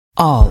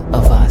All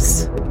of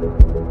us.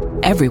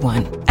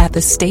 Everyone at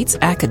the state's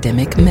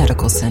academic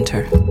medical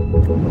center.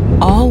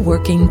 All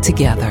working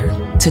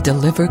together to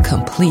deliver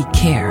complete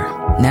care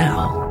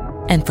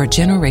now and for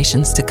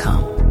generations to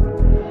come.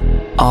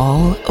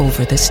 All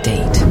over the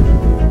state,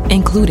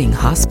 including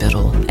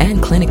hospital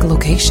and clinic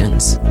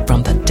locations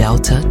from the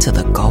Delta to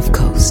the Gulf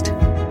Coast.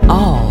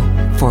 All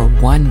for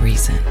one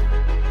reason.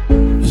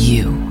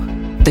 You,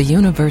 the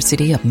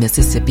University of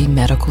Mississippi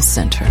Medical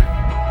Center.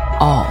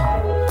 All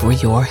for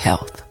your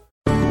health.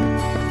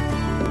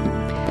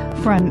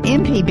 From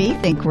MPB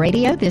Think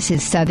Radio, this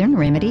is Southern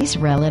Remedies,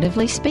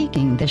 Relatively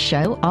Speaking, the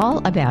show all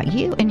about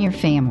you and your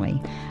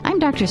family. I'm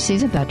Dr.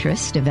 Susan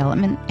Buttress,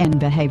 Development and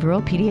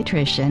Behavioral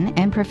Pediatrician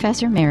and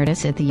Professor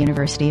Emeritus at the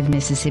University of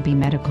Mississippi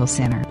Medical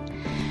Center.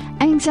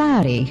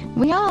 Anxiety.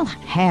 We all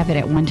have it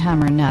at one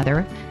time or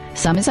another.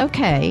 Some is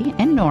okay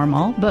and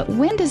normal, but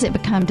when does it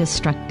become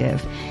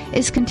destructive?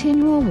 Is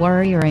continual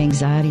worry or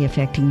anxiety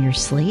affecting your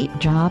sleep,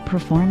 job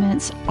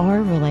performance,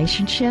 or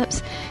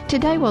relationships?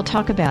 Today we'll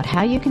talk about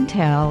how you can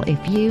tell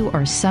if you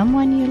or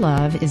someone you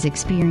love is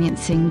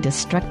experiencing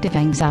destructive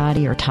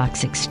anxiety or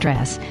toxic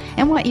stress,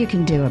 and what you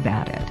can do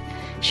about it.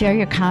 Share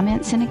your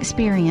comments and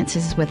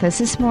experiences with us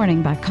this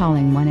morning by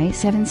calling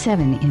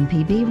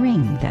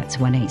 1-877-MPB-RING. That's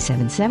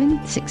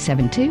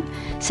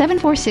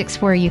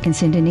 1-877-672-7464. You can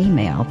send an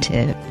email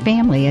to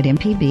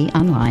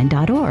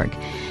family@mpbonline.org.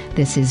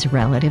 This is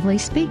Relatively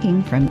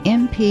Speaking from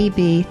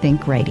MPB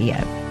Think Radio.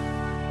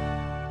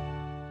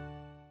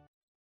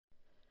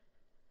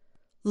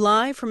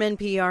 Live from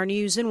NPR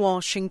News in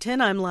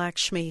Washington, I'm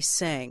Lakshmi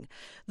Singh.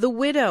 The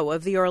widow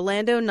of the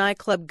Orlando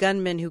nightclub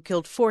gunman who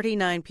killed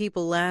 49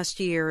 people last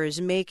year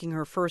is making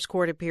her first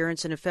court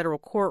appearance in a federal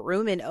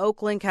courtroom in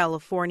Oakland,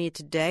 California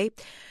today.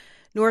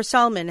 Noor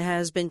Salman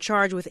has been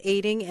charged with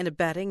aiding and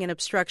abetting and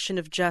obstruction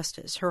of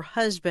justice. Her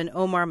husband,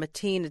 Omar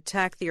Mateen,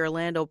 attacked the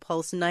Orlando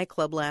Pulse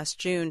nightclub last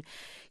June.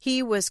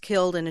 He was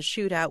killed in a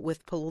shootout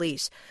with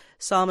police.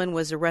 Salman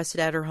was arrested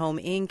at her home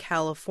in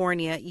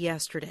California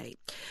yesterday.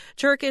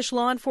 Turkish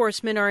law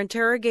enforcement are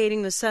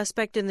interrogating the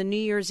suspect in the New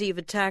Year's Eve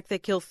attack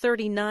that killed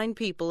 39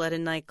 people at a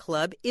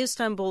nightclub.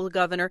 Istanbul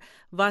Governor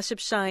Vasip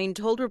Şahin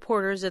told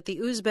reporters that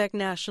the Uzbek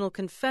national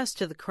confessed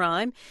to the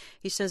crime.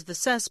 He says the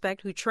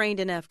suspect, who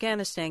trained in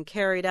Afghanistan,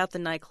 carried out the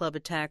nightclub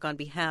attack on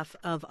behalf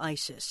of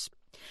ISIS.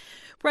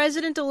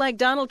 President-elect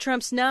Donald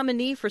Trump's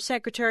nominee for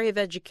Secretary of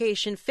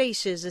Education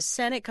faces a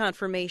Senate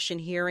confirmation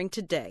hearing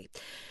today.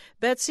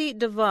 Betsy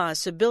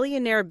DeVos, a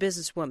billionaire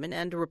businesswoman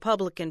and a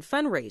Republican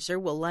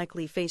fundraiser, will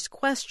likely face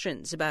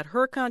questions about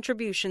her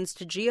contributions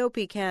to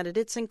GOP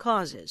candidates and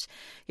causes.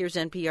 Here's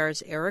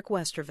NPR's Eric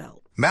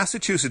Westervelt.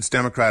 Massachusetts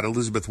Democrat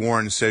Elizabeth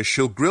Warren says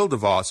she'll grill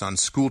DeVos on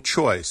school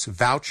choice,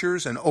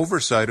 vouchers, and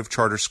oversight of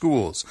charter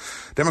schools.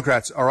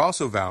 Democrats are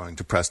also vowing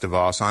to press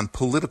DeVos on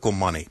political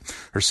money.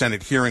 Her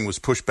Senate hearing was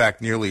pushed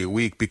back nearly a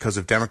week because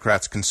of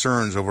Democrats'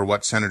 concerns over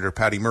what Senator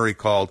Patty Murray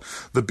called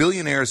the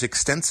billionaire's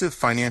extensive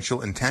financial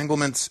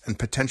entanglements and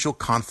potential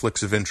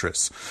conflicts of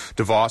interest.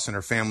 DeVos and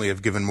her family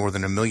have given more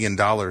than $1 million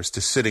to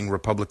sitting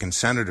Republican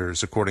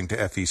senators, according to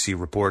FEC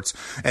reports,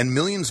 and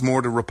millions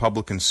more to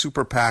Republican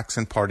super PACs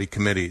and party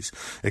committees.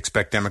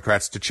 Expect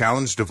Democrats to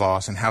challenge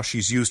DeVos and how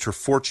she's used her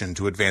fortune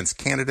to advance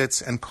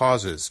candidates and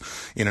causes.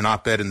 In an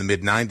op-ed in the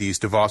mid-90s,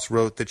 DeVos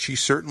wrote that she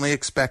certainly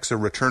expects a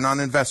return on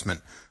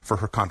investment for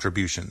her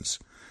contributions.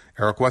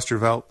 Eric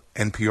Westervelt,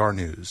 NPR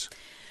News.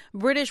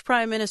 British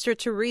Prime Minister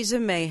Theresa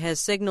May has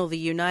signaled the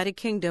United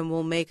Kingdom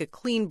will make a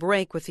clean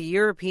break with the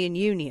European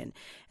Union.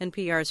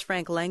 NPR's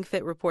Frank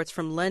Langfitt reports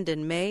from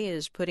London. May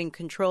is putting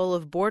control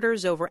of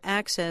borders over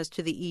access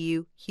to the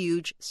EU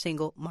huge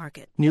single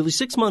market. Nearly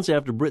 6 months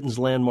after Britain's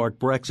landmark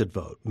Brexit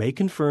vote, May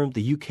confirmed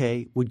the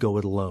UK would go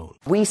it alone.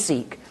 We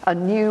seek a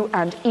new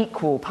and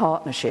equal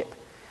partnership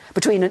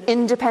between an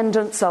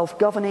independent,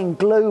 self-governing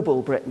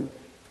global Britain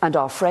and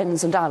our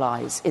friends and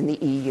allies in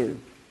the EU.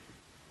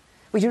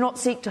 We do not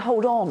seek to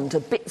hold on to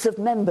bits of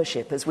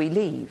membership as we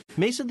leave.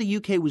 May said the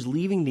UK was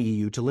leaving the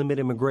EU to limit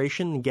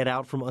immigration and get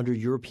out from under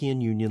European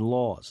Union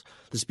laws.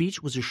 The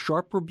speech was a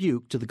sharp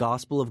rebuke to the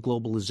gospel of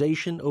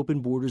globalization,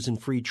 open borders,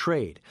 and free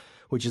trade,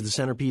 which is the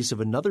centerpiece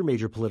of another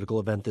major political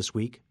event this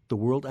week, the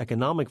World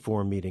Economic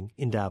Forum meeting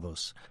in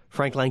Davos.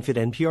 Frank Langfitt,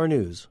 NPR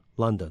News,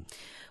 London.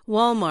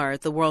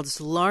 Walmart, the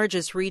world's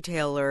largest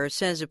retailer,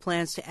 says it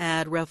plans to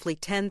add roughly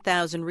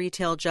 10,000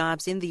 retail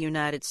jobs in the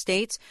United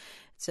States.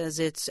 Says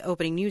it's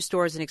opening new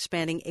stores and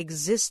expanding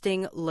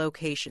existing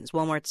locations.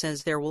 Walmart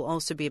says there will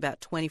also be about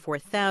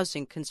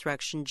 24,000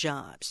 construction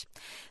jobs.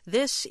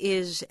 This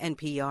is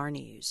NPR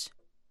News.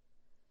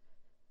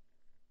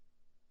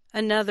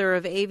 Another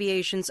of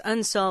aviation's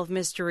unsolved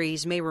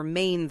mysteries may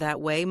remain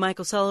that way.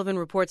 Michael Sullivan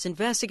reports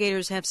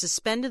investigators have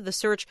suspended the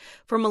search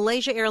for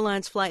Malaysia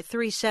Airlines Flight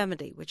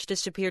 370, which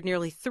disappeared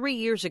nearly 3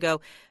 years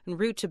ago en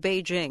route to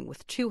Beijing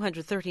with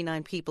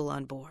 239 people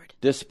on board.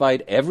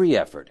 Despite every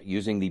effort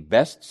using the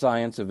best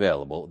science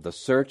available, the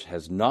search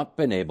has not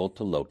been able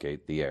to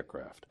locate the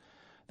aircraft.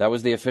 That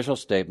was the official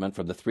statement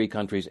from the three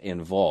countries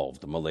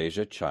involved,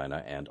 Malaysia,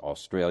 China, and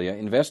Australia.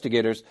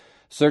 Investigators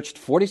searched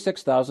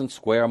 46,000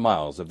 square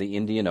miles of the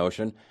Indian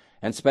Ocean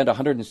and spent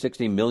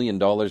 $160 million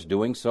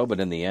doing so, but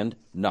in the end,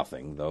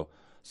 nothing, though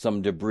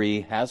some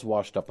debris has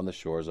washed up on the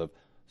shores of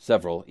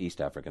several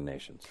East African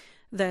nations.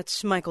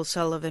 That's Michael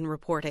Sullivan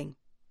reporting.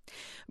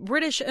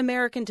 British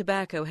American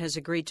Tobacco has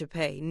agreed to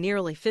pay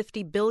nearly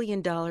 $50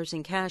 billion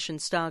in cash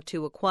and stock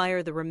to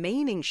acquire the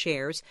remaining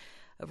shares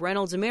of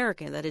Reynolds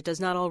American that it does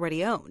not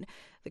already own.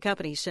 The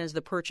company says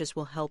the purchase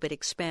will help it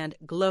expand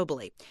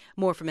globally.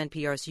 More from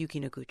NPR's Yuki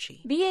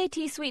Noguchi.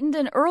 BAT sweetened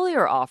an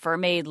earlier offer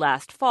made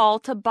last fall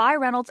to buy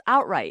Reynolds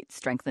outright,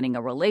 strengthening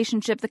a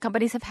relationship the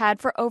companies have had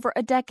for over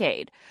a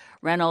decade.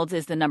 Reynolds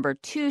is the number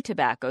 2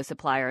 tobacco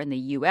supplier in the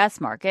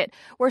U.S. market,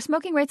 where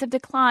smoking rates have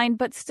declined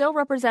but still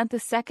represent the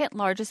second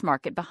largest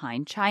market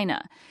behind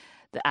China.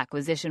 The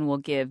acquisition will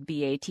give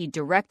BAT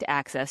direct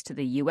access to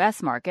the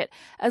U.S. market,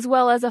 as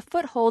well as a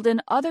foothold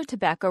in other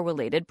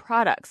tobacco-related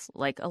products,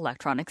 like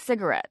electronic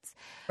cigarettes.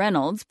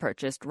 Reynolds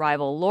purchased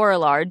rival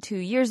Lorillard 2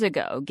 years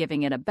ago,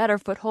 giving it a better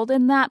foothold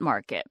in that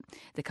market.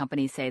 The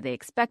companies say they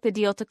expect the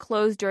deal to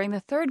close during the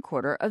third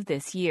quarter of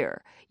this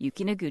year.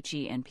 Yuki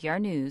Noguchi,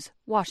 NPR News,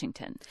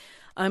 Washington.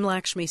 I'm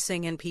Lakshmi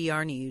Singh,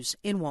 NPR News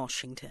in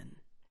Washington.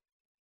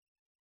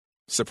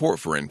 Support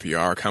for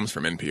NPR comes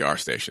from NPR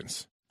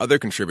stations. Other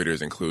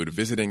contributors include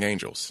Visiting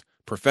Angels,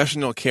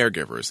 professional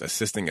caregivers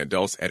assisting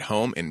adults at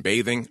home in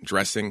bathing,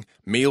 dressing,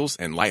 meals,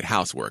 and light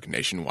housework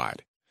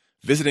nationwide.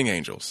 Visiting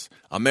Angels,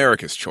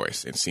 America's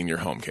choice in senior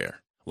home care.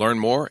 Learn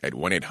more at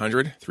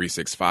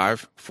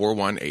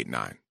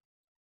 1-800-365-4189.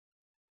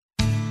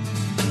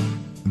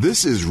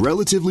 This is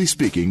Relatively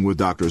Speaking with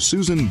Dr.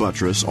 Susan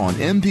Buttross on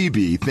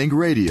MPB Think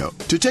Radio.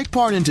 To take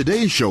part in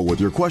today's show with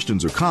your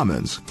questions or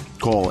comments,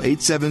 call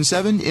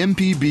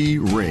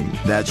 877-MPB-RING.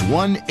 That's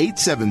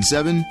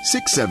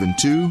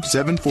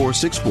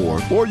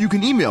 1-877-672-7464. Or you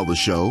can email the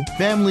show,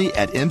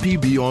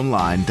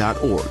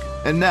 family@mpbonline.org.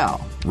 And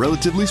now,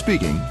 Relatively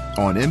Speaking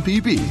on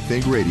MPB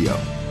Think Radio.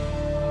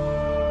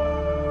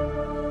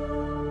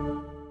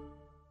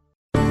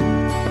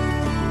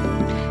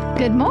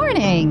 Good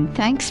morning.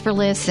 Thanks for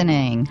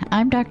listening.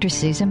 I'm Dr.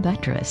 Susan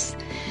Buttross.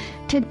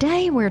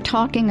 Today we're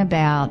talking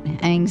about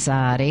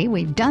anxiety.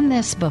 We've done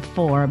this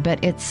before, but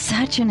it's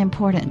such an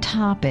important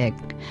topic.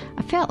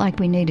 I felt like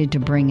we needed to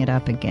bring it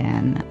up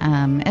again,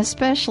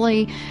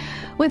 especially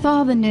with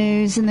all the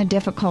news and the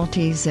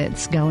difficulties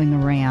that's going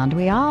around.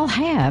 We all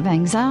have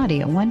anxiety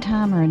at one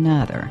time or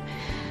another.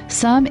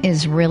 Some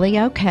is really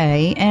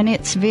okay, and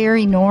it's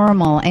very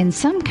normal, and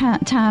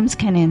sometimes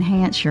can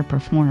enhance your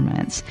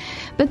performance.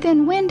 But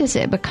then when does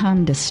it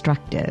become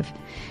destructive?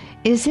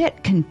 Is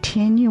it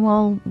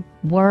continual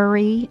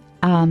worry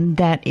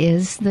that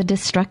is the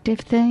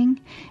destructive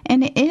thing?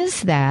 And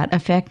is that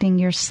affecting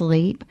your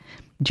sleep,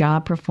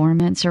 job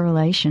performance, or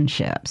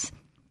relationships?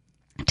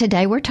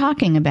 Today we're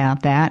talking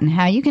about that and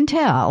how you can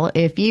tell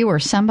if you or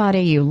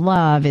somebody you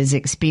love is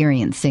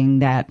experiencing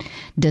that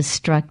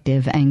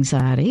destructive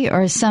anxiety,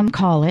 or as some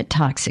call it,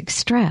 toxic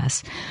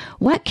stress.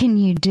 What can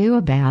you do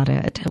about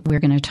it? We're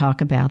going to talk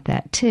about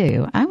that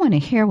too. I want to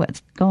hear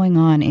what's going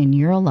on in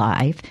your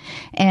life,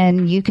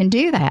 and you can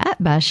do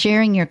that by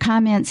sharing your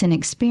comments and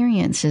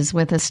experiences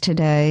with us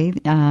today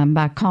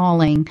by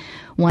calling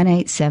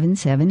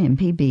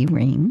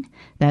 1-877-MPB-RING.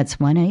 That's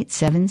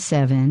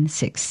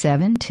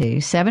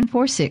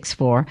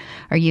 1-877-672-7464,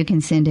 or you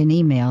can send an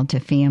email to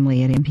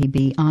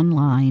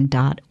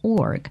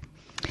family@mpbonline.org.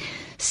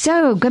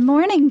 So, good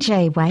morning,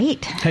 Jay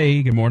Waite.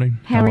 Hey, good morning.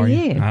 How are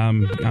you?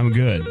 I'm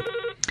good.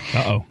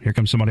 Uh-oh, here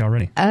comes somebody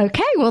already.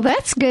 Okay, well,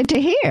 that's good to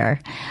hear.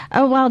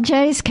 Oh, while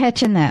Jay's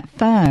catching that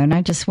phone,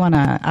 I just want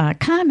to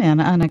comment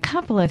on a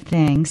couple of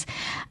things.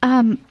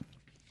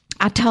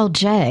 I told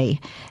Jay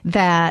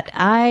that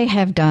I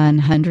have done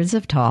hundreds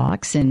of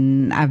talks,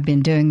 and I've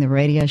been doing the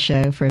radio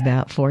show for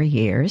about 4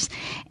 years.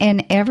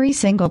 And every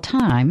single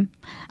time,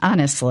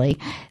 honestly,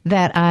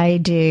 that I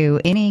do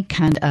any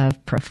kind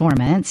of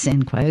performance,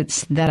 in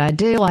quotes, that I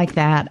do like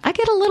that, I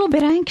get a little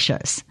bit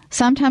anxious,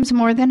 sometimes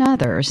more than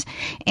others.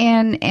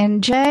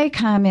 And Jay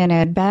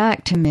commented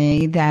back to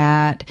me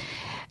that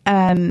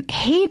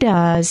he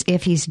does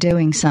if he's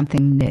doing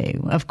something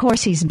new. Of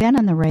course, he's been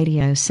on the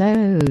radio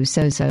so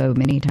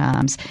many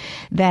times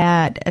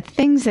that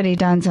things that he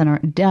does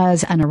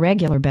on a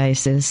regular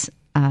basis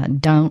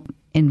don't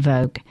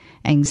invoke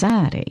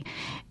anxiety.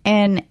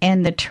 And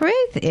the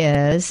truth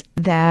is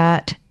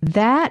that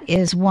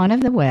is one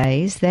of the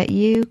ways that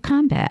you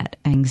combat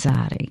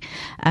anxiety.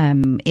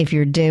 If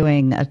you're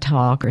doing a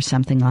talk or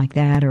something like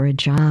that, or a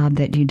job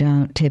that you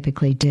don't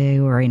typically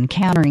do, or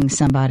encountering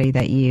somebody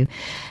that you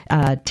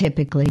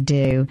typically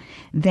do,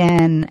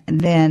 then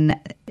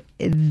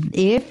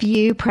if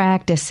you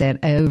practice it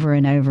over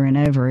and over and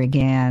over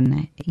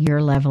again,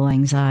 your level of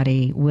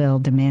anxiety will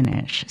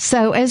diminish.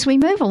 So as we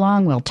move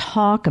along, we'll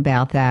talk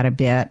about that a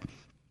bit.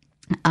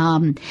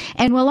 And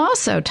we'll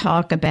also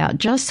talk about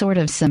just sort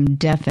of some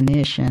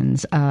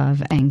definitions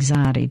of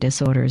anxiety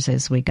disorders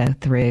as we go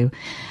through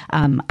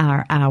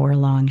our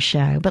hour-long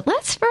show. But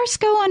let's first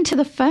go on to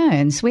the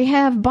phones. We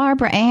have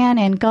Barbara Ann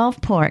in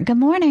Gulfport. Good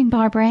morning,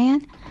 Barbara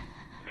Ann.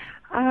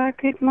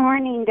 Good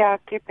morning,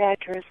 Dr.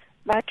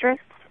 Buttress.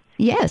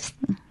 Yes.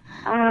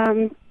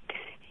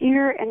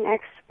 You're an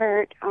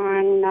expert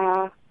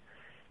on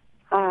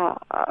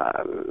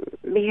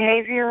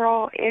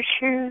behavioral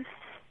issues.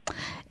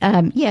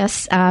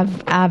 Yes,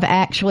 I've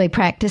actually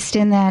practiced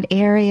in that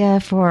area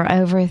for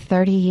over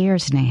 30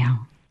 years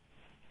now.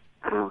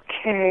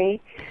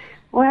 Okay.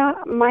 Well,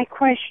 my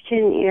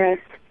question is,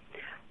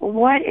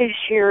 what is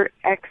your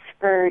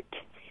expert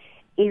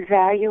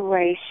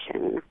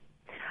evaluation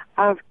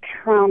of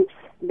Trump's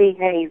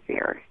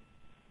behavior?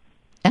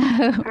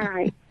 All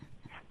right.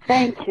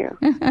 Thank you.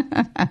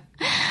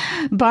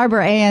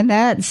 Barbara Ann,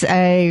 that's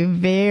a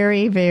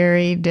very,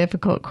 very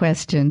difficult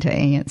question to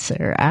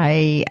answer.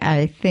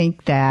 I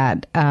think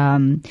that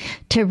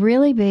to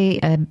really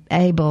be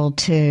able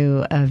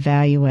to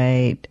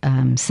evaluate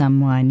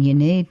someone, you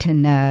need to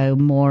know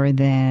more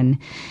than...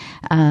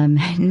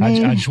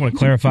 I just want to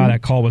clarify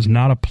that call was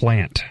not a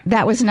plant.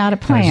 That was not a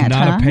plant,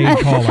 not a paid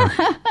caller.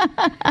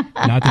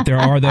 Not that there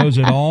are those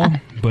at all,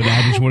 but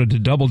I just wanted to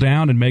double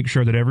down and make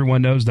sure that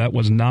everyone knows that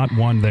was not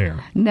one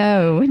there.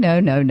 No.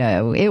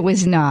 It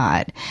was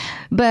not.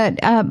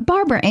 But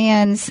Barbara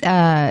Ann's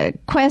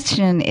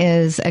question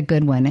is a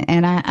good one.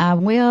 And I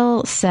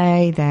will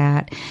say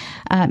that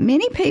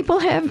many people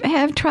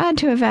have tried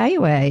to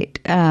evaluate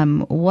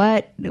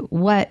what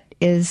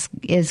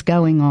is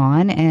going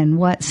on and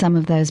what some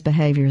of those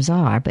behaviors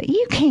are, but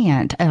you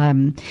can't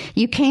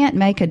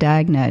make a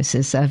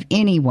diagnosis of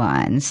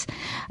anyone's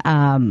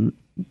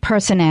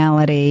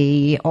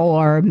personality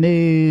or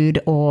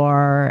mood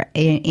or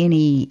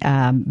any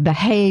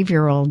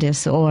behavioral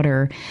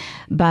disorder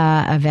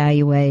by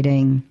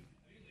evaluating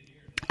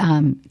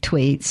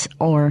tweets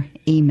or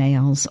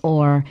emails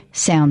or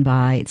sound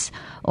bites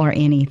or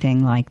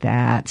anything like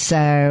that.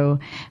 So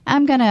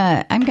I'm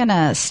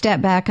gonna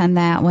step back on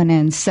that one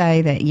and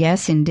say that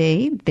yes,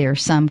 indeed, there are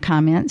some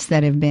comments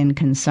that have been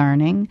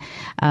concerning.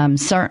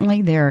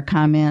 Certainly, there are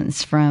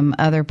comments from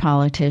other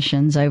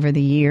politicians over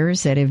the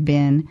years that have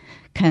been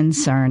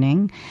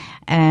concerning.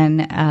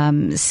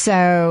 And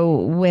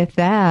so with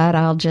that,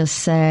 I'll just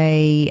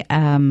say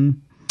I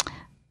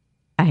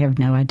have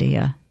no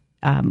idea.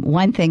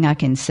 One thing I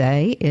can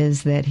say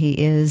is that he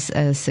is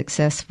a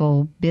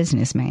successful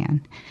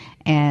businessman,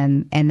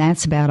 and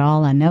that's about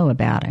all I know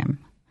about him.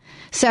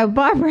 So,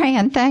 Barbara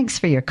Ann, thanks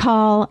for your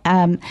call.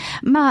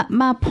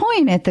 My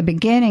point at the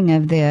beginning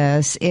of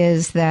this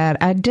is that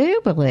I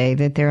do believe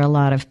that there are a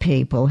lot of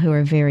people who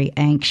are very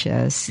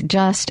anxious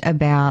just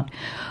about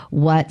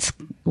what's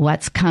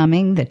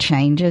coming, the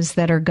changes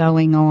that are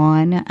going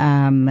on,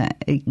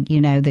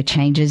 the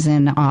changes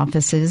in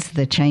offices,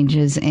 the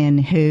changes in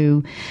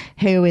who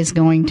is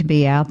going to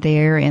be out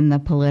there in the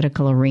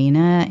political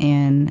arena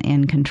and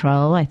in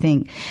control. I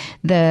think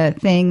the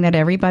thing that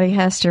everybody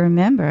has to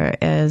remember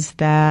is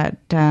that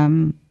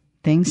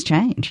things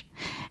change.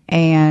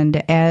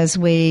 And as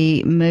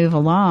we move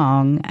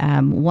along,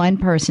 one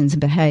person's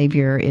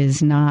behavior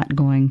is not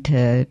going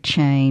to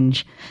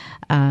change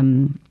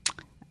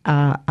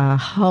a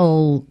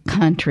whole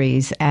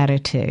country's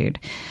attitude.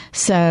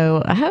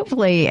 So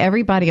hopefully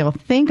everybody will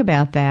think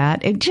about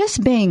that, and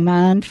just being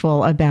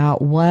mindful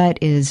about what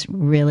is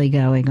really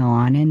going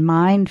on, and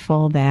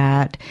mindful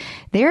that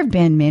there have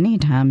been many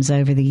times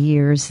over the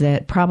years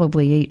that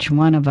probably each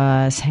one of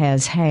us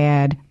has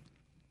had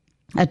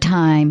a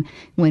time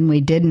when we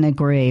didn't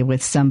agree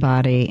with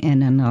somebody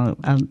in an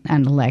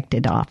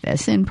elected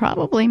office, and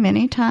probably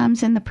many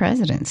times in the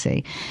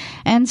presidency.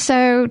 And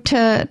so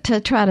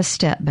to try to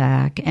step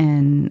back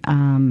and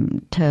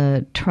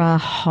to try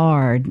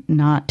hard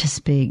not to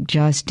speak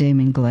just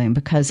doom and gloom,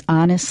 because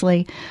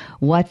honestly,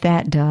 what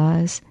that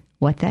does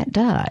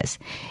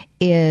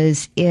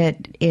is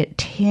it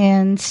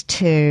tends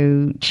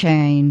to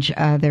change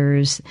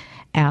others'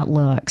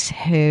 outlooks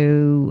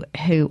who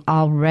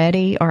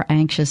already are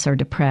anxious or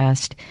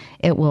depressed.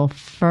 It will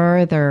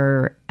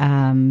further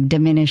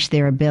diminish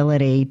their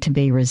ability to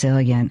be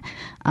resilient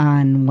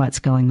on what's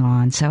going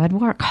on. So I'd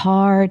work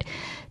hard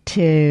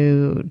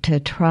to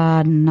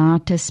try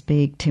not to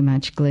speak too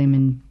much gloom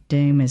and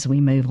doom as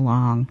we move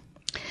along.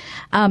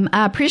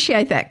 I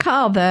appreciate that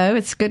call, though.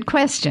 It's a good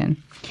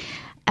question.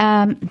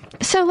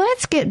 So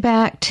let's get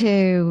back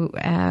to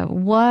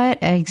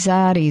what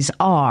anxieties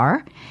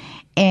are.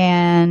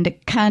 And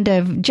kind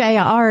of, Jay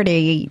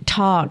already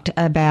talked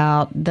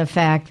about the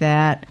fact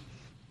that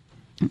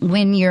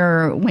when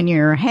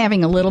you're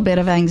having a little bit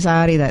of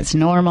anxiety, that's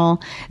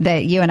normal,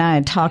 that you and I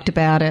had talked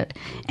about it,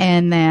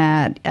 and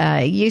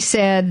that you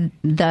said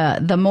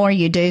the more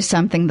you do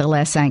something, the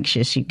less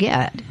anxious you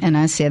get. And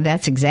I said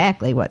that's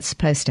exactly what's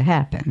supposed to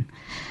happen.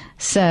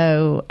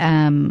 So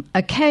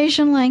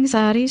occasional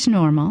anxiety is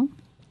normal.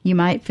 You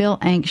might feel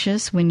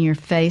anxious when you're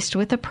faced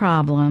with a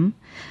problem,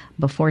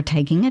 before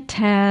taking a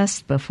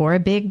test, before a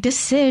big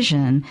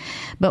decision.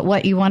 But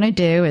what you want to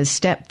do is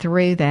step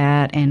through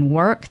that and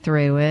work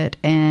through it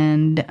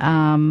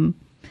and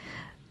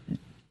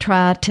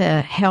try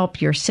to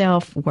help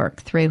yourself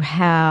work through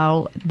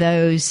how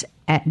those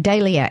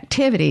daily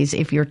activities,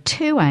 if you're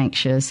too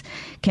anxious,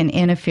 can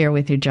interfere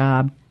with your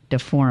job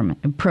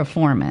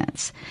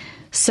performance.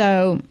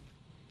 So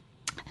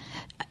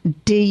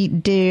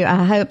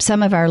I hope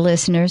some of our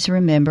listeners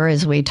remember,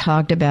 as we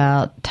talked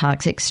about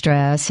toxic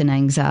stress and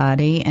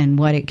anxiety and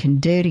what it can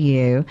do to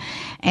you,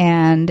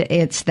 and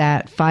it's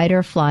that fight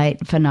or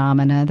flight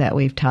phenomena that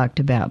we've talked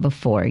about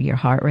before. Your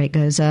heart rate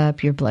goes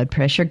up, your blood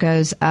pressure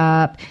goes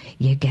up,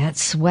 you get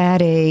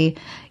sweaty,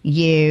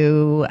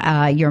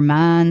 your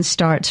mind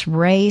starts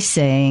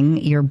racing,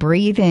 your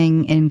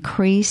breathing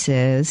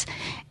increases.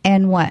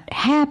 And what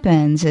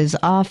happens is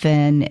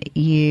often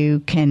you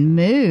can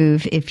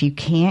move, if you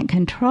can't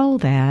control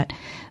that,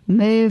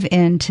 move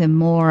into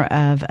more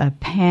of a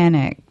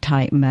panic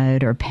type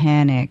mode or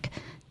panic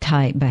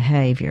type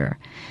behavior.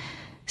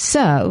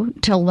 So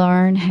to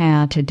learn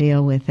how to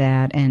deal with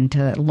that and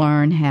to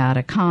learn how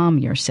to calm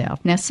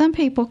yourself. Now, some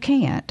people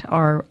can't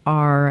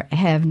or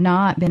have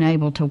not been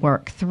able to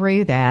work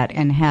through that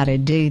and how to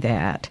do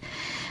that.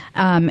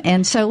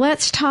 And so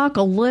let's talk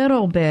a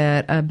little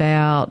bit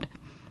about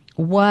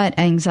what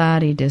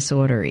anxiety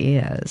disorder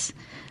is.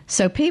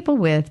 So people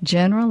with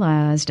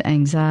generalized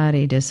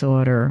anxiety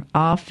disorder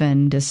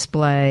often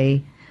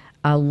display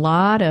a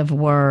lot of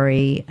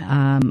worry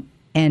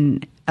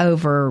and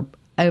over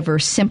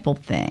simple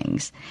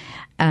things.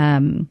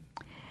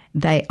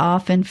 They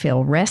often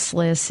feel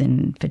restless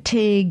and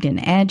fatigued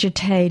and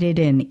agitated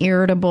and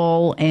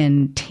irritable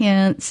and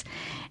tense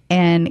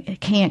and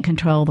can't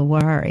control the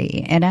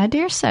worry. And I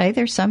dare say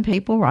there's some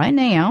people right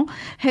now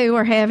who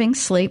are having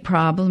sleep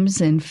problems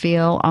and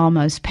feel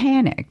almost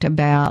panicked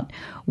about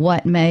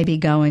what may be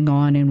going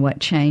on and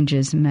what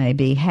changes may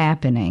be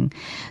happening.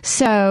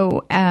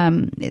 So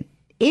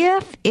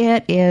if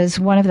it is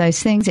one of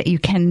those things that you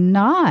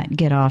cannot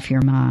get off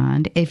your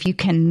mind, if you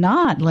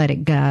cannot let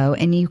it go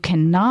and you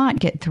cannot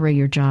get through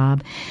your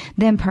job,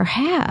 then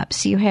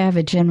perhaps you have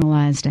a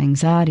generalized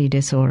anxiety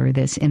disorder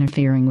that's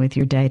interfering with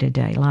your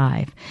day-to-day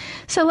life.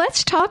 So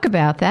let's talk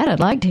about that.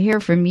 I'd like to hear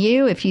from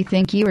you. If you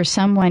think you or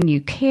someone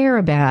you care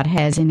about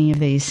has any of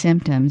these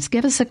symptoms,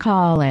 give us a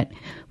call at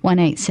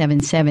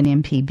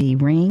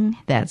 1-877-MPB-RING.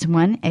 That's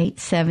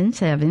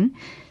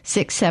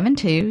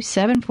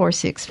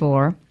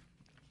 1-877-672-7464.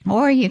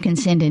 Or you can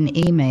send an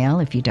email,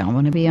 if you don't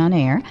want to be on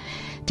air,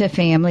 to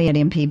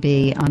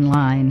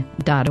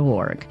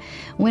family@mpbonline.org.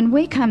 When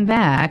we come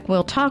back,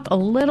 we'll talk a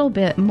little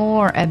bit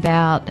more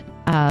about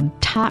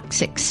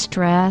toxic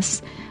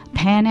stress,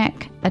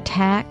 panic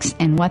attacks,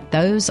 and what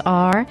those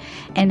are,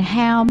 and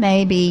how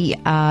maybe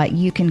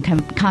you can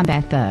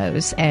combat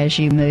those as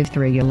you move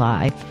through your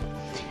life.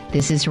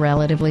 This is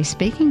Relatively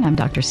Speaking. I'm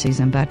Dr.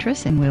 Susan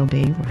Buttross, and we'll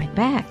be right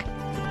back.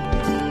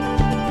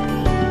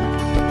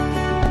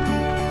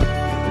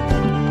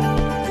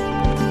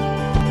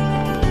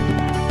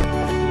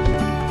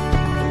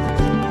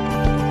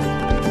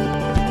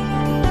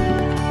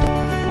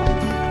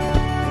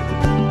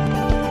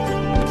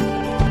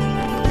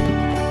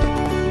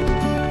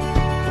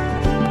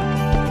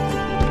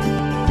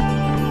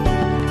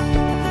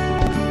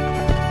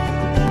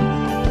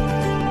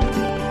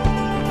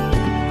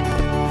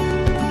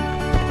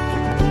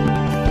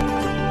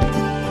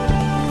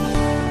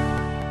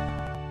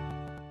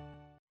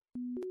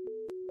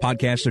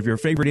 Podcasts of your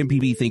favorite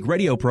MPB Think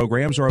Radio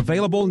programs are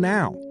available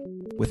now.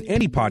 With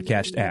any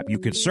podcast app, you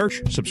can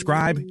search,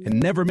 subscribe, and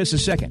never miss a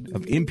second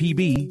of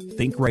MPB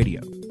Think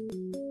Radio.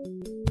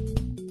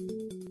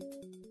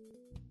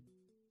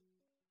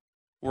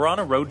 We're on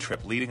a road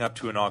trip leading up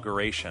to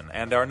inauguration,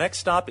 and our next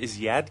stop is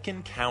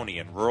Yadkin County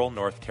in rural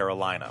North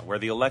Carolina, where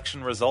the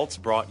election results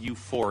brought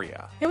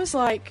euphoria. It was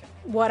like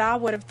what I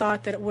would have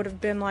thought that it would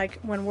have been like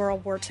when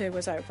World War II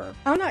was over.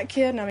 I'm not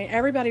kidding. I mean,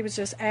 everybody was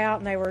just out,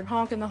 and they were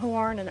honking the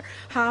horn, and they're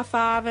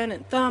high-fiving,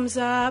 and thumbs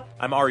up.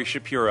 I'm Ari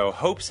Shapiro.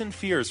 Hopes and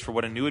fears for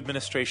what a new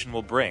administration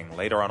will bring,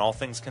 later on All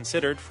Things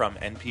Considered from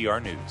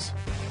NPR News.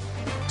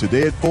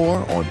 Today at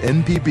 4 on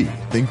MPB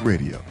Think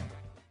Radio.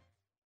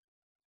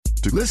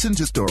 To listen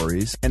to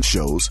stories and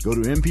shows, go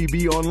to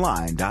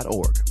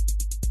mpbonline.org.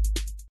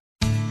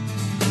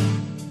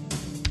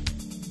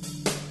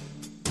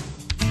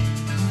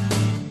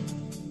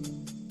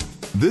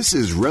 This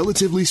is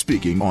Relatively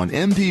Speaking on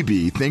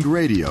MPB Think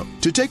Radio.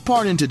 To take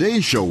part in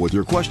today's show with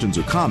your questions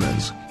or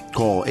comments,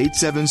 call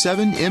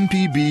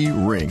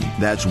 877-MPB-RING.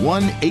 That's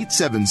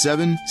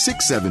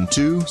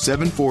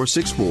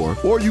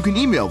 1-877-672-7464. Or you can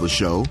email the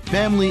show,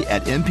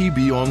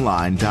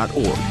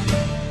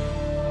 family@mpbonline.org.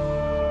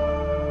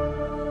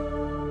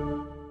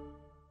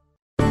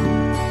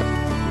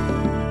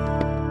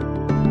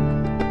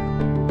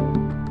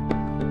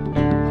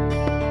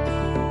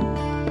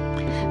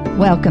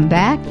 Welcome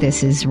back.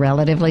 This is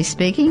Relatively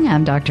Speaking.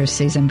 I'm Dr.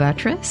 Susan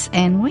Buttross,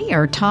 and we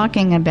are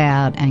talking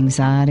about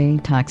anxiety,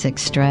 toxic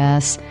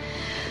stress,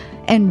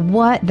 and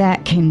what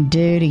that can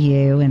do to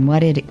you and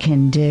what it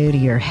can do to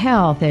your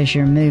health as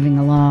you're moving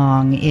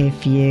along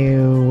if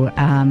you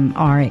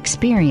are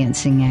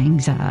experiencing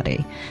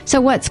anxiety.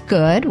 So what's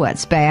good,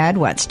 what's bad,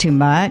 what's too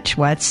much,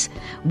 what's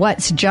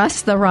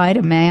just the right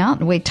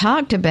amount? We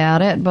talked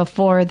about it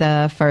before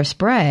the first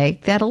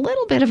break, that a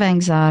little bit of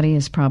anxiety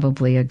is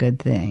probably a good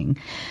thing.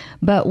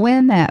 But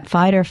when that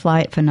fight or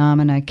flight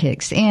phenomena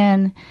kicks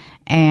in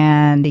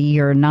and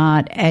you're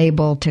not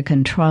able to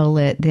control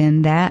it,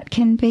 then that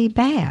can be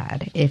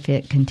bad if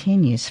it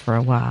continues for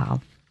a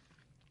while.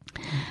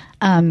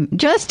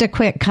 Just a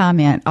quick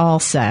comment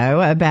also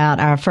about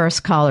our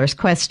first caller's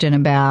question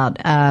about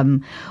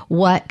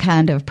what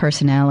kind of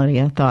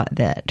personality I thought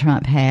that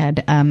Trump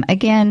had.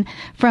 Again,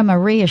 from a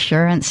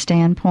reassurance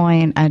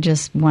standpoint, I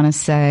just want to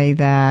say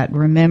that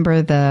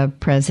remember the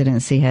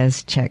presidency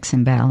has checks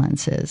and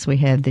balances. We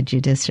have the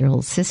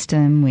judicial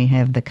system, we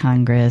have the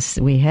Congress,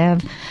 we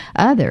have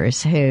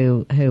others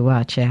who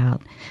watch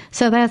out.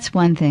 So that's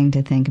one thing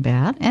to think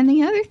about. And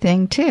the other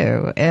thing,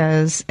 too,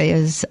 is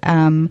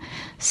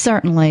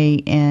certainly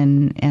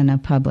in a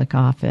public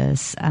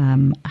office,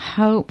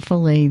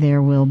 hopefully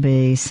there will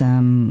be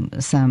some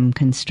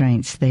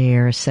constraints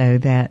there so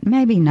that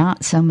maybe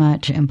not so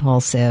much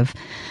impulsive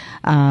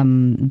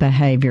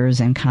behaviors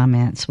and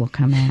comments will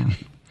come out.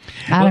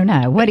 I don't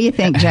know. What do you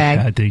think, Jay?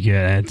 I think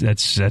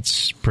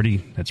that's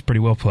pretty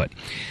well put.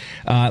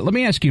 Let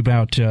me ask you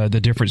about the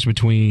difference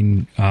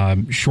between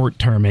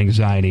short-term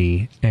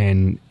anxiety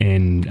and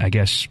I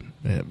guess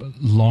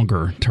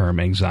longer-term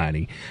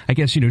anxiety. I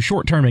guess,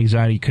 short-term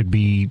anxiety could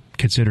be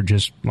considered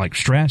just like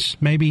stress,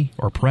 maybe,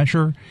 or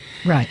pressure.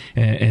 Right.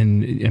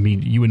 And I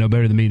mean, you would know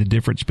better than me the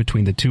difference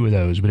between the two of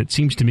those, but it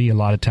seems to me a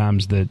lot of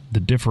times the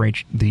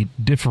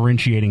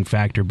differentiating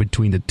factor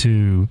between the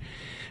two,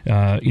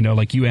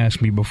 like you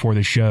asked me before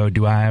the show,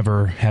 do I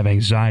ever have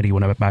anxiety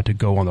when I'm about to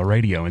go on the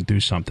radio and do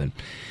something?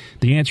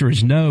 The answer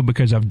is no,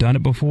 because I've done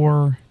it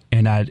before,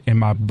 and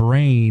my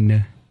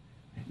brain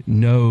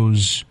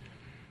knows,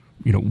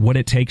 what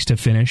it takes to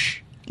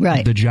finish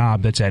the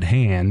job that's at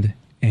hand,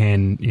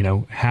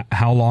 and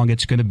how long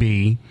it's going to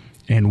be,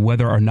 and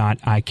whether or not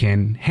I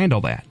can handle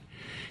that.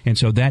 And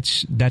so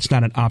that's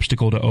not an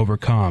obstacle to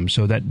overcome.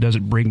 So that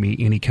doesn't bring me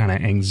any kind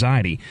of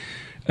anxiety.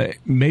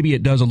 Maybe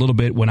it does a little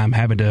bit when I'm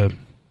having to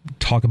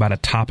talk about a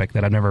topic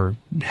that I've never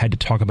had to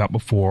talk about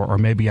before, or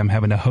maybe I'm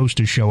having to host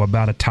a show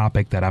about a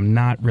topic that I'm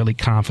not really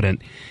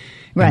confident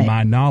in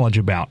my knowledge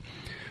about.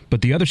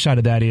 But the other side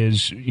of that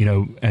is,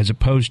 as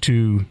opposed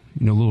to,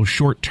 little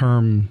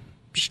short-term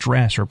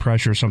stress or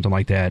pressure or something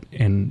like that,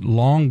 and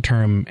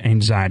long-term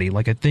anxiety,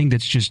 like a thing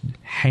that's just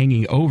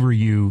hanging over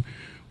you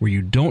where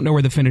you don't know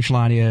where the finish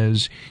line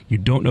is, you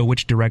don't know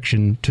which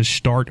direction to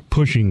start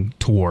pushing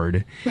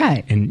toward.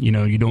 Right. And, you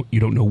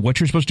don't know what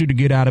you're supposed to do to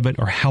get out of it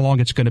or how long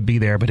it's going to be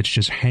there, but it's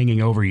just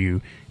hanging over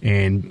you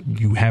and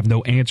you have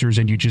no answers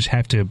and you just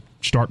have to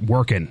start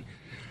working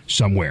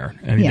somewhere.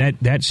 I mean,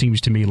 that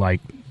seems to me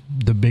like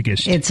the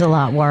biggest. It's a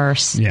lot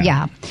worse.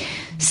 Yeah.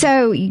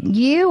 So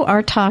you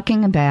are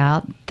talking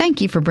about,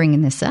 thank you for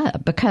bringing this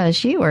up,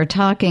 because you are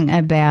talking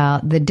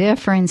about the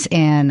difference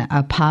in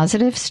a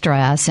positive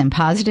stress and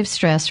positive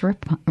stress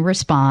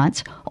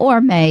response, or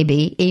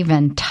maybe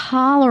even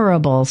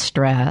tolerable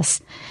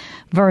stress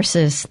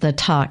versus the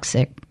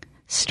toxic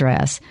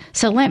stress.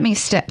 So let me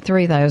step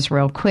through those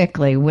real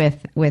quickly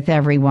with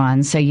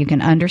everyone so you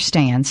can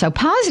understand. So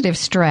positive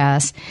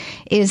stress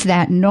is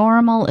that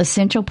normal,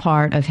 essential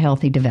part of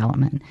healthy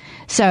development.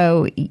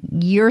 So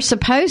you're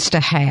supposed to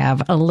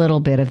have a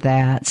little bit of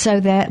that so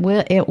that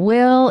it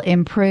will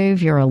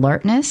improve your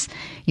alertness,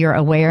 your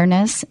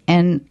awareness,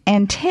 and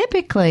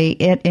typically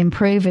it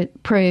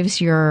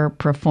improves your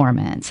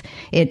performance.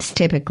 It's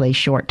typically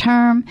short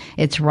term.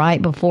 It's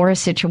right before a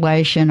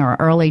situation or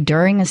early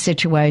during a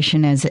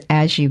situation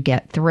as you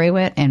get through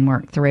it and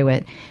work through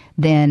it,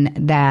 then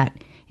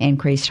that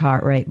increased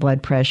heart rate,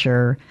 blood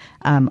pressure,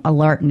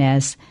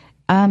 alertness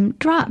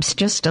drops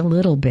just a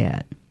little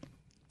bit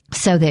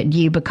so that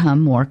you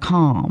become more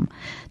calm.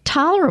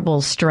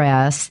 Tolerable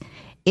stress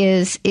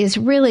is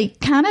really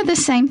kind of the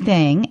same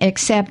thing,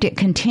 except it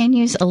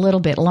continues a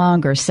little bit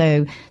longer.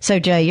 So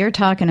Jay, you're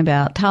talking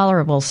about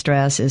tolerable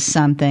stress is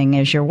something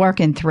as you're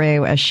working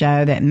through a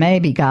show that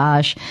maybe,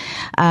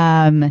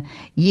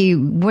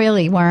 you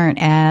really weren't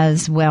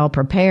as well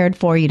prepared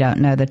for. You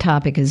don't know the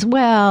topic as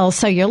well.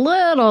 So you're a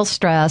little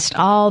stressed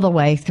all the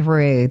way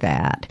through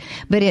that.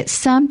 But it's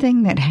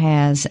something that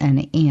has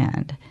an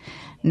end.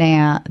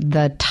 Now,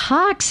 the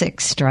toxic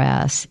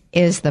stress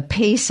is the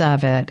piece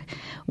of it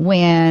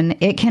when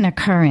it can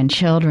occur in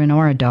children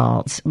or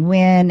adults,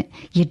 when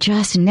you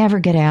just never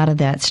get out of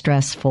that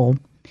stressful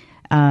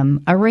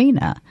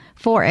arena.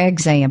 For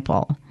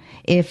example,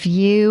 if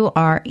you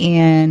are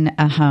in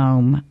a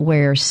home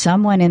where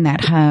someone in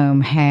that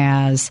home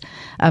has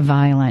a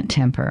violent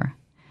temper,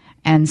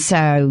 and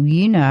so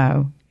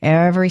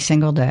every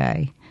single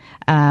day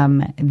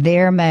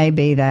there may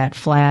be that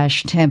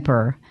flash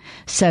temper,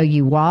 so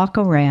you walk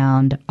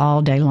around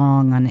all day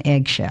long on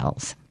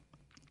eggshells.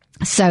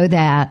 so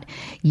that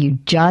you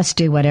just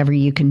do whatever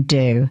you can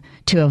do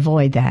to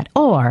avoid that.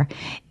 Or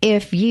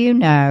if you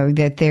know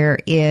that there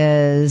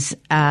is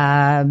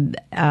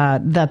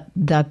the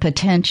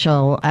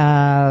potential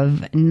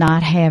of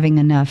not having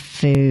enough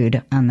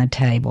food on the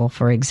table,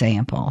 for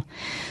example.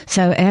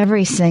 So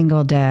every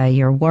single day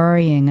you're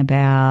worrying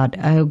about,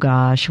 oh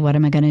gosh, what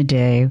am I going to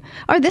do?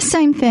 Or the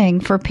same thing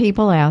for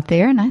people out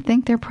there, and I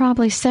think there are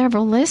probably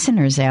several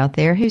listeners out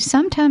there who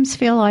sometimes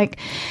feel like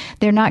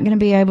they're not going to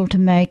be able to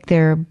make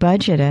their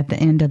budget at the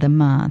end of the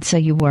month. So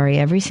you worry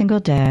every single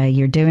day.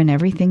 You're doing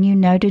everything you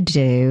know to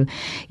do.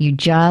 You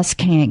just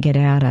can't get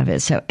out of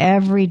it. So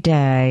every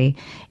day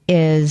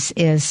is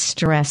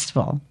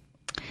stressful.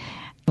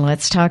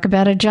 Let's talk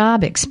about a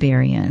job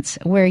experience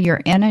where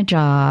you're in a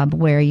job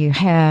where you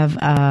have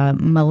a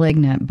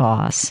malignant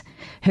boss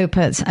who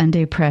puts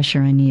undue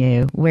pressure on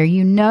you, where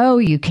you know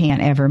you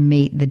can't ever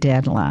meet the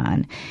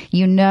deadline.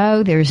 You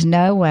know there's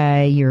no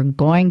way you're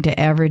going to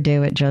ever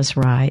do it just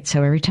right.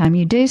 So every time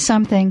you do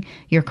something,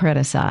 you're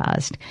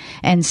criticized.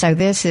 And so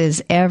this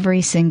is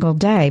every single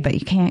day, but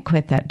you can't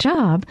quit that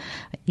job,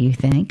 you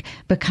think,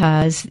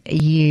 because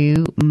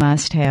you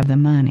must have the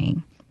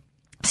money.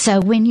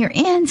 So when you're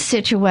in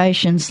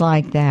situations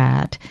like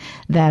that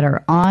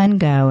are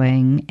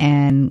ongoing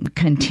and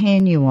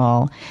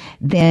continual,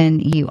 then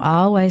you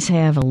always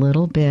have a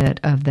little bit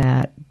of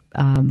that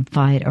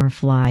fight or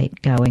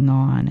flight going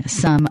on,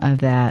 some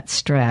of that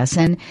stress.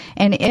 And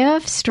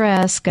if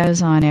stress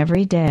goes on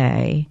every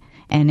day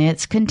and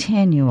it's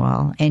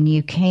continual and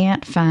you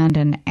can't find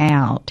an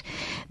out,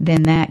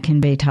 then that can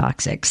be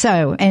toxic.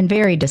 So, and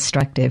very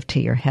destructive to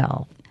your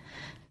health.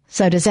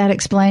 So does that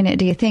explain it?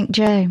 Do you think,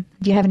 Jay,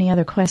 do you have any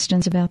other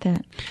questions about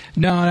that?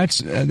 No,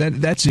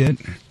 that's it.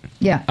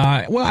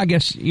 Yeah. Well, I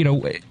guess,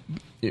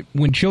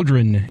 when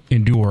children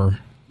endure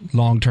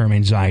long-term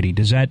anxiety,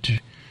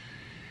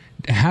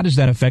 how does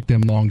that affect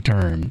them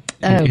long-term?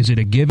 Is it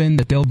a given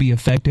that they'll be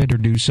affected,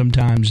 or are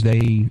sometimes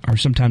they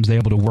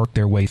able to work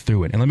their way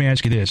through it? And let me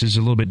ask you this is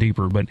a little bit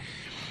deeper, but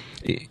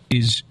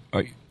is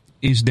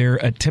there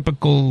a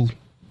typical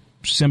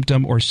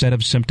symptom or set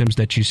of symptoms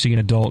that you see in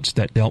adults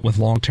that dealt with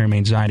long-term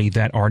anxiety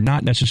that are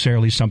not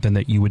necessarily something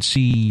that you would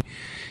see,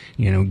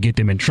 get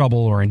them in trouble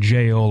or in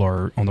jail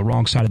or on the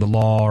wrong side of the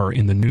law or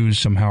in the news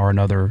somehow or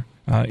another?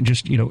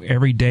 Just,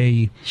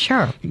 everyday,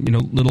 sure,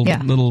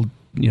 little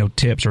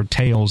tips or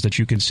tales that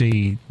you can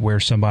see where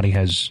somebody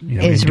has,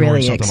 is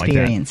really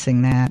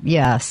experiencing that.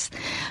 Yes.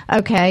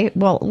 Okay.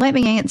 Well, let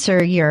me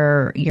answer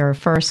your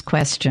first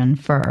question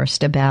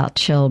first about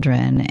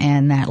children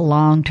and that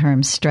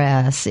long-term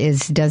stress.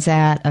 Does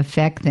that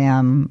affect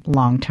them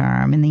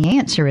long-term? And the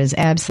answer is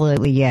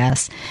absolutely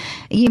yes.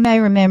 You may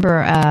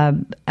remember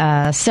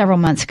several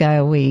months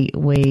ago,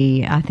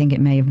 we I think it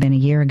may have been a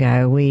year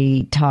ago,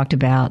 we talked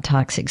about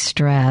toxic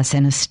stress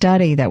in a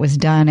study that was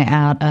done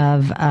out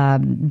of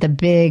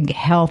the big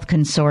health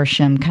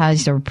consortium,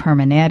 Kaiser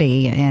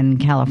Permanente in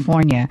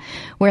California,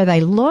 where they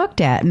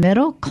looked at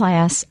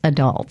middle-class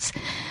adults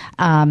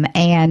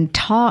and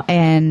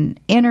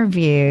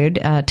interviewed,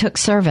 took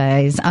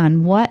surveys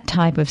on what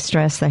type of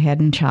stress they had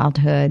in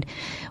childhood,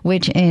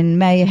 which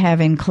may have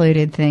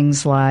included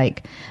things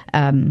like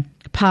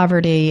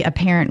poverty, a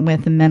parent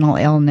with a mental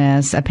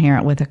illness, a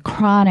parent with a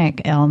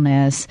chronic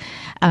illness,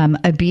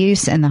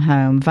 abuse in the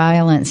home,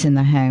 violence in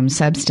the home,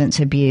 substance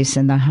abuse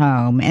in the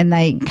home. And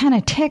they kind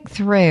of tick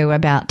through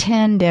about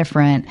 10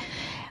 different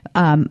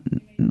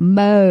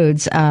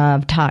modes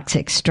of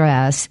toxic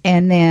stress,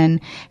 and then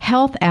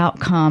health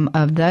outcome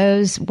of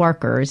those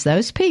workers,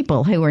 those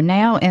people who are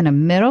now in a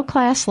middle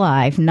class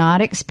life, not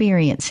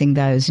experiencing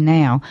those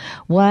now.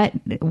 What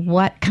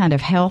kind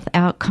of health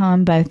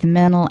outcome, both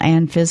mental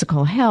and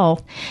physical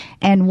health?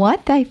 And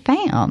what they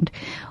found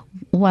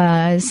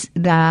was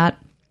that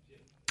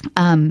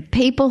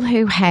people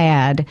who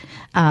had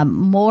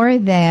more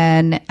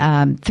than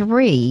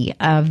 3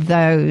 of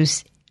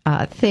those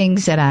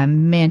things that I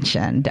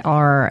mentioned,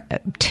 or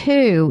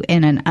 2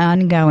 in an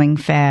ongoing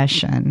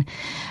fashion,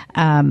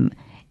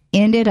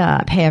 ended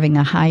up having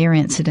a higher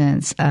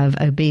incidence of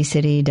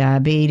obesity,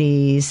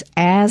 diabetes,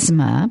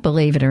 asthma,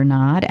 believe it or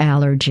not,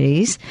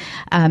 allergies.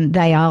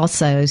 They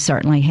also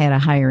certainly had a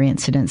higher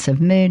incidence of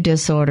mood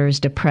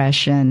disorders,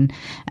 depression,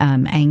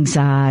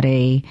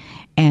 anxiety,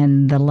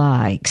 and the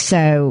like.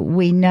 So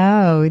we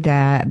know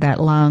that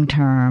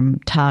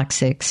long-term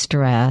toxic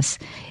stress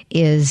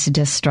is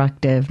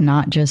destructive,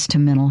 not just to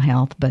mental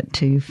health, but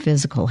to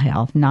physical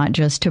health, not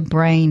just to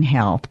brain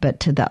health, but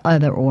to the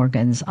other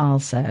organs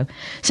also.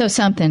 So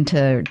something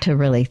to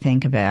really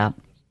think about.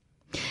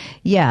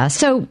 Yeah.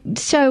 So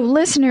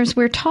listeners,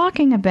 we're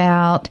talking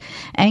about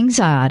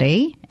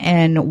anxiety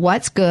and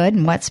what's good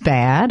and what's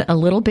bad. A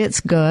little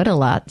bit's good, a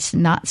lot's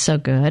not so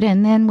good.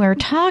 And then we're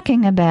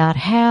talking about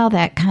how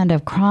that kind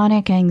of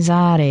chronic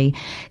anxiety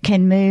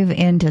can move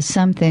into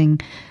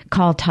something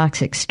called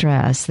toxic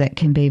stress that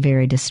can be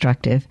very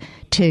destructive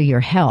to your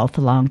health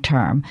long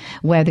term,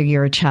 whether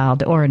you're a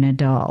child or an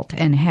adult,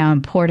 and how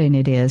important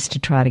it is to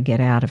try to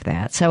get out of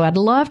that. So I'd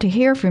love to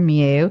hear from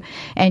you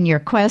and your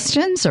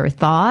questions or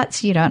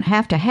thoughts. You don't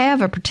have to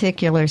have a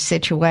particular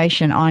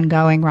situation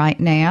ongoing right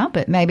now,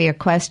 but maybe a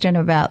question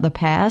about the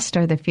past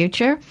or the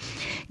future.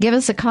 Give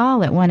us a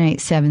call at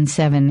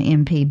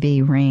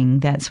 1-877-MPB-RING.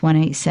 That's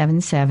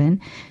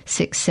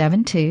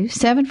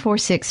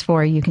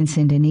 1-877-672-7464. You can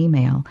send an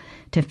email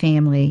to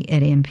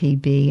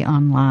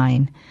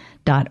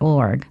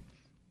family@mpbonline.org.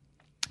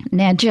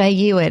 Now, Jay,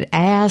 you had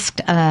asked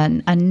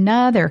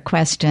another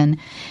question,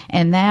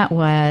 and that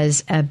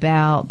was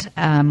about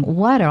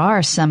what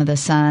are some of the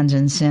signs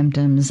and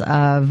symptoms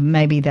of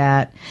maybe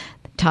that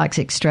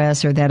toxic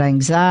stress or that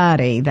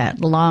anxiety,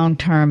 that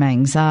long-term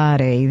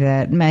anxiety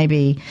that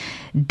maybe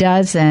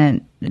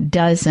doesn't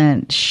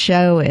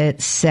show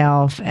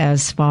itself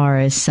as far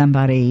as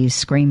somebody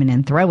screaming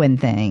and throwing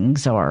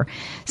things or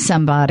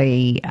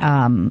somebody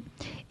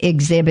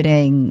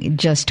exhibiting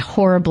just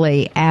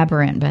horribly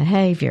aberrant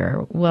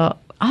behavior. Well,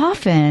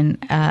 often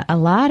a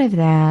lot of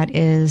that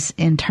is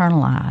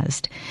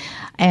internalized.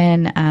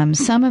 And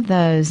some of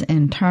those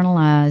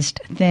internalized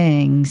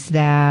things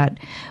that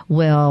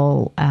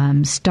will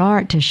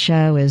start to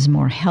show as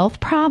more health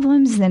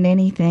problems than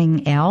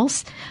anything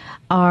else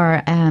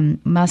are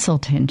muscle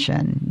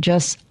tension,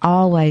 just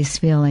always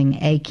feeling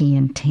achy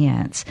and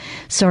tense,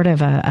 sort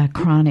of a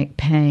chronic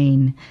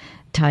pain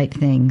type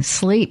thing.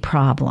 Sleep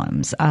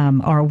problems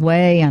are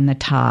way on the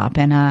top,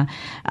 and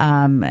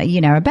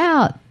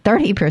about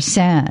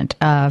 30%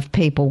 of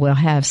people will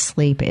have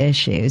sleep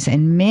issues,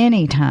 and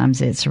many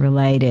times it's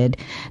related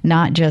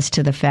not just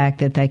to the fact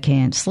that they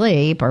can't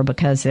sleep or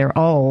because they're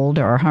old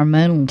or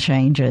hormonal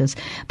changes,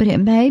 but it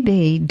may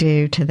be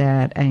due to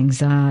that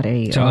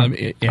anxiety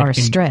or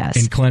stress.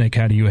 In clinic,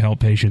 how do you help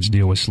patients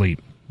deal with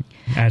sleep?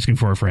 Asking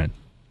for a friend.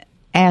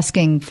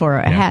 Asking for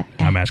a hat.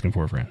 I'm asking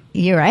for a friend.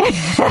 You're right.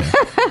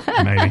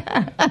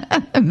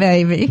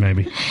 Maybe.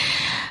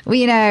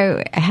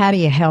 Well, how do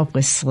you help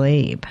with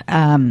sleep?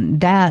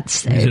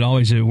 Is it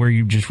always where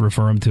you just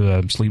refer them to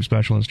a sleep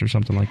specialist or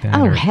something like that?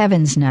 Oh,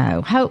 heavens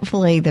no.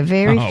 Hopefully the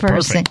very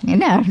first thing.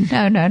 No.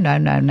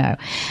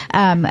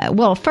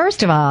 Well,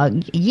 first of all,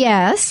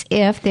 yes,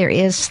 if there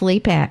is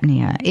sleep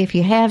apnea, if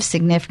you have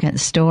significant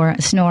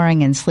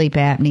snoring and sleep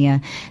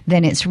apnea,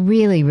 then it's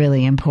really,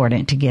 really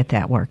important to get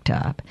that worked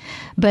up.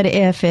 But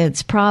if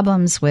it's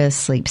problems with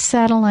sleep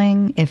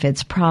settling, if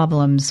it's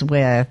problems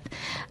with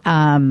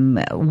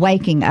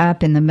waking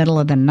up in the middle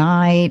of the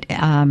night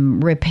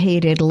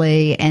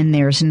repeatedly and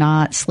there's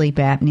not sleep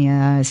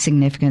apnea,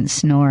 significant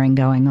snoring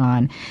going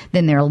on,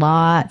 then there are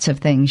lots of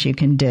things you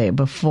can do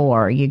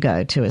before you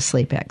go to a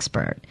sleep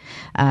expert.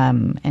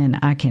 And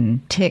I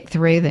can tick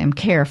through them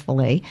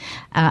quickly.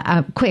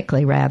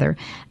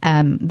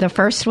 The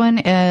first one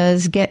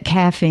is get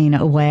caffeine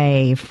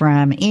away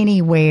from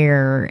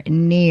anywhere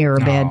near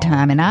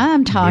bedtime. And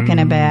I'm talking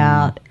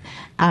about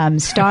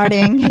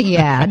starting,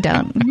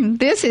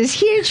 this is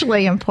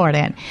hugely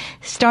important.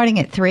 Starting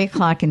at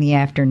 3:00 in the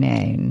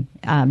afternoon,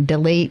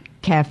 delete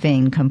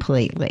caffeine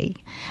completely.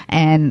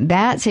 And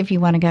that's if you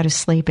want to go to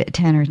sleep at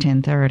 10 or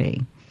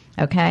 10:30.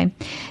 Okay.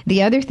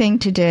 The other thing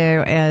to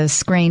do is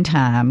screen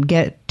time.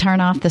 Turn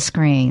off the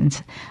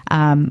screens.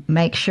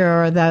 Make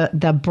sure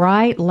the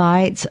bright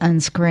lights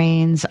on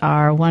screens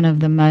are one of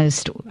the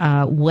most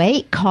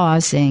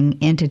weight-causing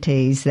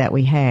entities that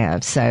we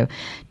have. So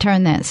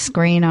turn that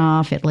screen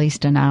off at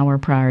least an hour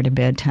prior to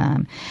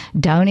bedtime.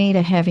 Don't eat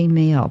a heavy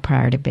meal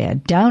prior to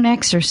bed. Don't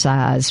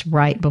exercise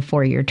right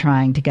before you're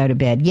trying to go to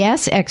bed.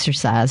 Yes,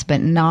 exercise,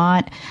 but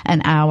not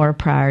an hour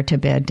prior to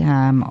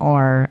bedtime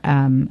or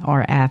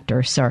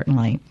after,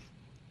 certainly.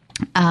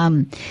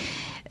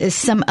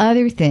 Some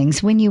other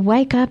things. When you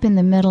wake up in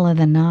the middle of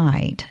the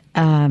night,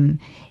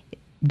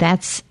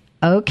 that's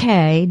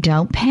okay.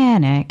 Don't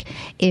panic.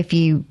 If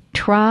you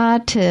try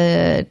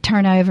to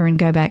turn over and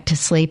go back to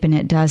sleep and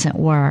it doesn't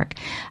work,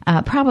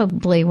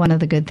 probably one of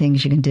the good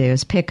things you can do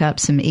is pick up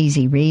some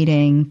easy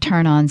reading,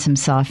 turn on some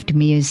soft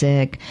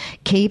music,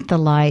 keep the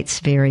lights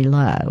very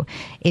low.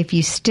 If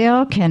you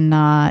still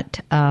cannot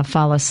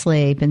fall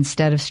asleep,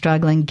 instead of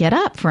struggling, get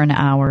up for an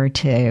hour or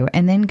two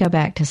and then go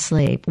back to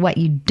sleep. What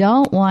you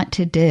don't want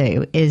to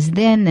do is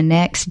then the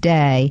next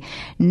day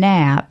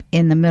nap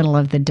in the middle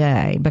of the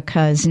day,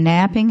 because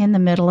napping in the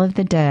middle of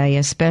the day,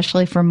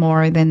 especially for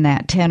more than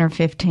that 10 or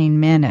 15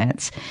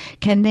 minutes,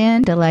 can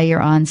then delay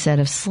your onset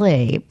of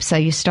sleep. So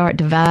you start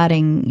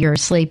dividing your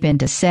sleep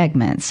into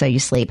segments. So you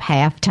sleep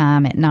half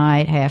time at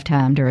night, half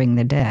time during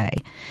the day.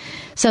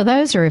 So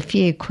those are a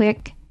few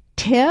quick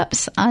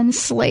tips on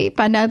sleep.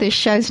 I know this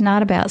show's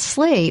not about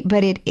sleep,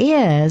 but it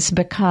is,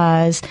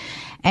 because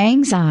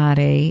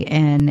anxiety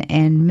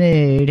and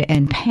mood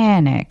and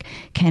panic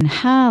can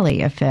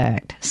highly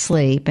affect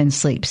sleep and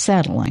sleep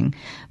settling,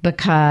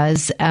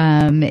 because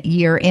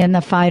you're in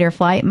the fight or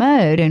flight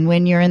mode. And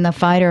when you're in the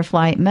fight or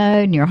flight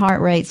mode and your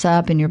heart rate's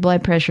up and your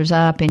blood pressure's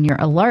up and your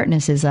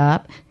alertness is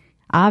up,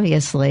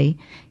 obviously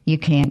you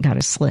can't go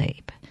to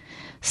sleep.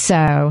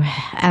 So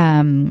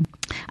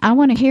I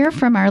want to hear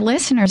from our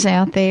listeners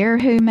out there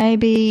who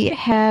maybe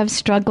have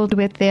struggled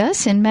with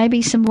this and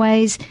maybe some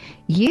ways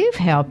you've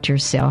helped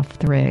yourself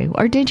through.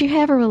 Or did you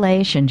have a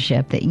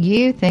relationship that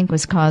you think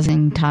was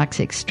causing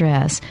toxic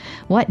stress?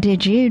 What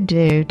did you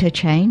do to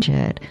change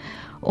it?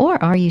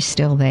 Or are you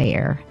still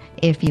there?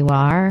 If you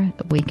are,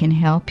 we can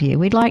help you.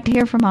 We'd like to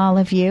hear from all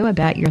of you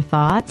about your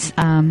thoughts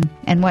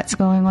and what's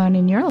going on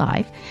in your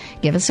life.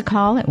 Give us a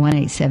call at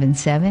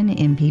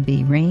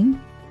 1-877-MPB-RING.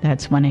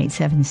 That's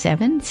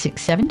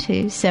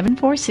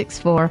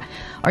 1-877-672-7464.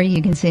 Or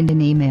you can send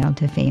an email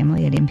to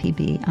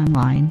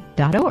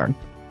family@mpbonline.org.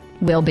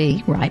 We'll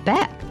be right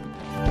back.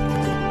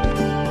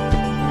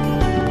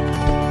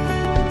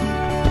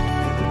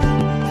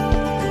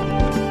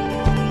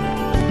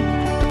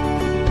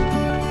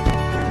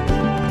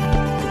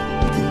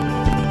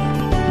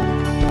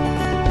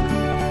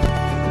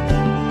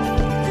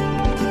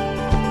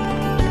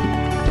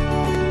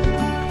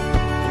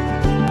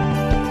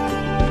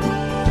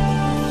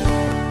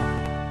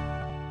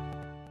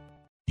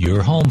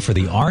 Your home for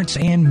the arts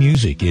and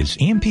music is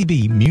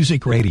MPB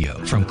Music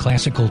Radio. From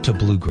classical to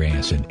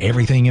bluegrass and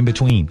everything in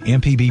between,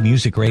 MPB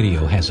Music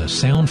Radio has a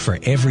sound for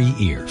every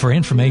ear. For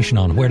information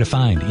on where to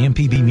find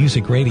MPB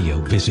Music Radio,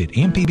 visit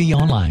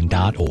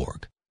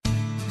mpbonline.org.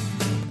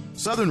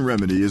 Southern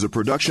Remedy is a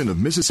production of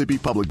Mississippi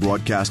Public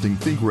Broadcasting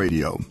Think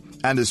Radio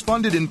and is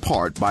funded in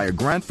part by a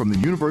grant from the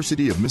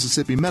University of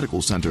Mississippi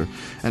Medical Center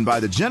and by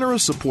the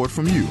generous support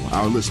from you,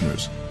 our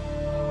listeners.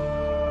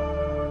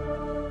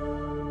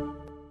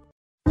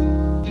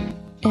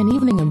 An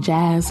evening of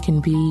jazz can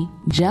be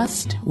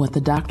just what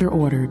the doctor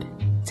ordered.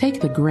 Take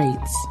the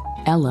greats,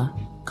 Ella,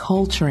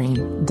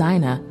 Coltrane,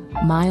 Dinah,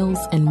 Miles,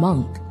 and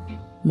Monk.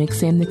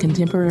 Mix in the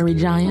contemporary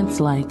giants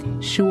like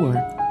Shure,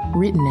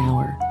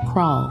 Rittenauer,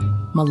 Krall,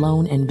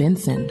 Malone, and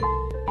Benson.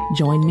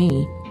 Join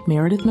me,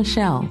 Meredith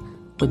Michelle,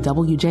 with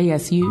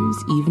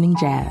WJSU's Evening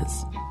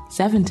Jazz,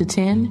 7 to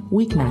 10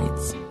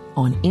 weeknights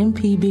on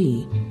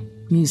MPB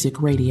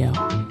Music Radio.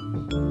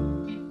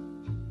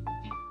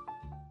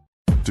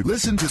 To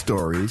listen to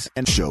stories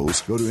and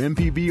shows, go to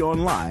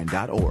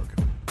mpbonline.org.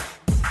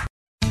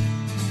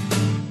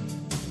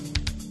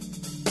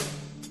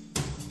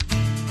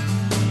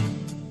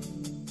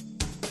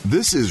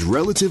 This is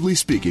Relatively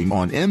Speaking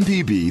on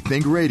MPB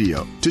Think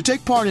Radio. To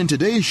take part in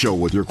today's show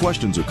with your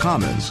questions or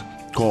comments,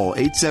 call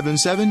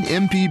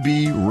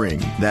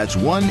 877-MPB-RING. That's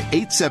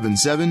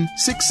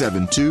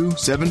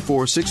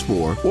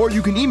 1-877-672-7464. Or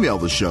you can email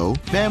the show,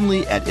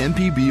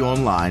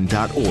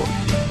 family@mpbonline.org.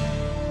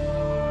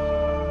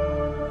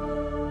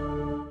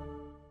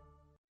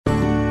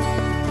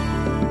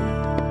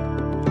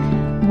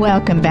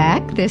 Welcome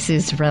back. This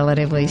is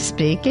Relatively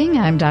Speaking.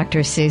 I'm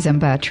Dr. Susan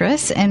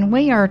Buttress, and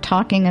we are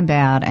talking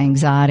about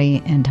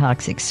anxiety and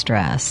toxic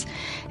stress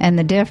and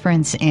the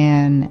difference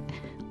in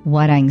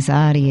what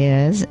anxiety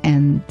is,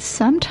 and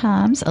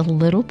sometimes a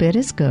little bit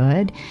is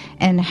good,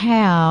 and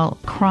how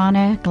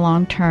chronic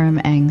long-term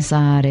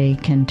anxiety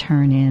can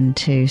turn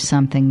into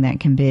something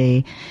that can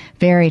be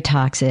very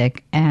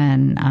toxic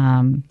and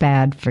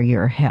bad for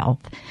your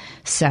health.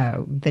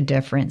 So the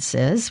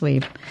differences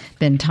we've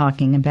been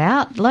talking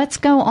about. Let's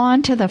go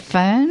on to the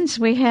phones.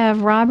 We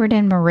have Robert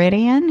in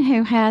Meridian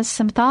who has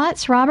some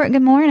thoughts. Robert,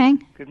 good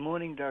morning. Good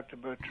morning, Dr.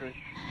 Buttress.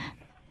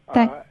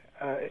 Hi.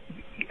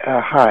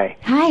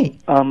 Hi.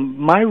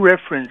 My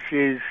reference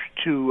is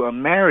to a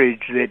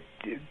marriage that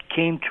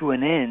came to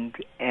an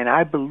end, and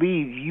I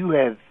believe you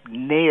have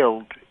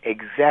nailed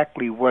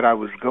exactly what I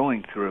was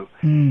going through.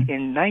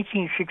 In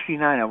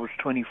 1969, I was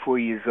 24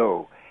 years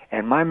old.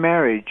 And my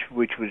marriage,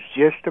 which was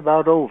just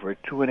about over,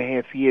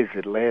 2.5 years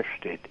it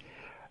lasted,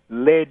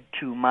 led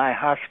to my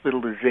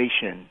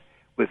hospitalization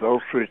with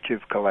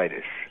ulcerative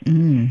colitis.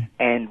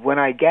 And when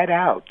I got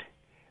out,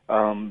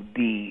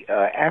 the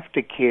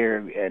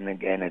aftercare and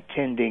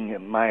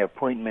attending my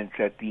appointments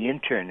at the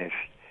internist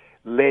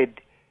led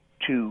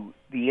to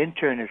the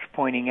internist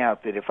pointing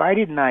out that if I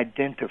didn't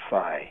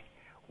identify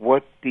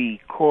what the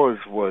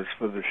cause was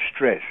for the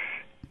stress,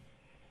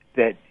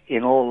 that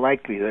in all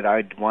likelihood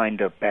I'd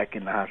wind up back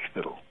in the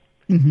hospital.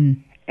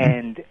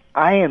 And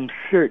I am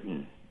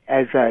certain,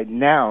 as I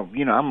now,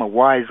 I'm a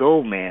wise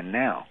old man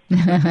now.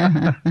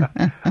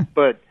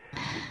 But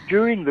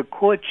during the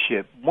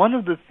courtship, one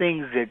of the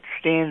things that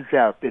stands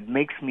out that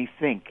makes me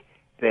think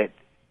that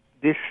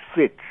this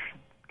fits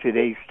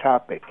today's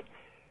topic,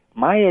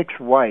 my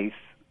ex-wife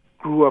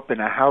grew up in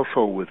a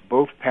household with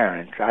both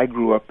parents. I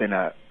grew up in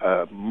a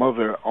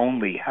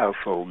mother-only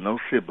household, no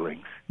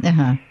siblings.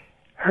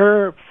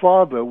 Her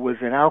father was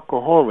an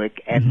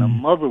alcoholic, and the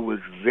mother was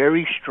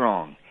very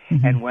strong.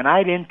 And when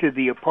I'd enter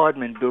the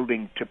apartment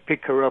building to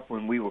pick her up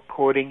when we were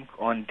courting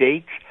on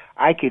dates,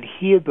 I could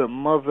hear the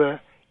mother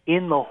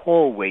in the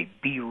hallway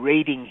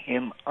berating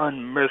him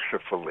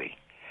unmercifully.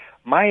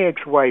 My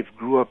ex-wife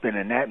grew up in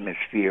an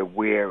atmosphere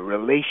where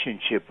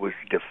relationship was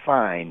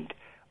defined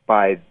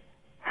by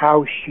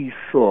how she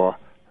saw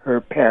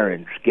her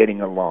parents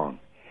getting along.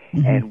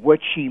 And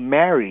what she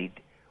married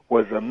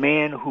was a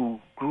man who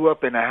grew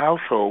up in a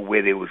household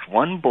where there was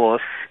one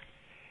boss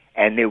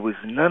and there was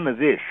none of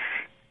this.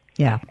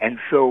 Yeah. And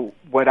so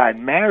what I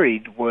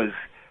married was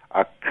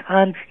a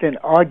constant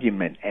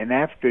argument, and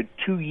after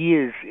 2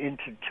 years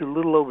a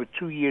little over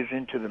 2 years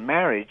into the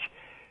marriage,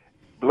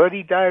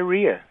 bloody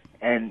diarrhea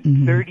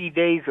and 30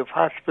 days of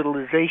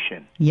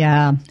hospitalization.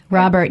 Yeah.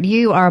 Robert,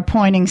 you are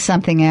pointing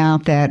something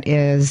out that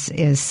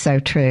is so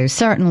true.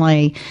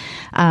 Certainly,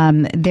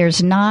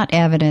 there's not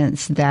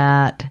evidence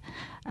that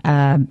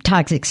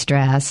toxic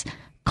stress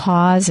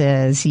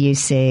causes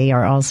UC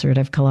or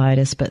ulcerative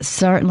colitis, but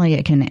certainly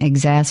it can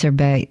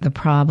exacerbate the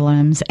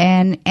problems.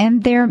 And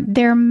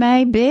there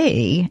may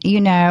be,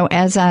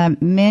 as I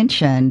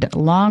mentioned,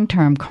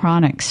 long-term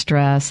chronic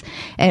stress,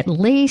 at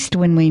least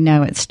when we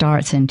know it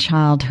starts in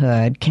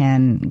childhood,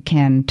 can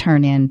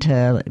turn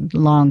into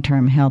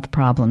long-term health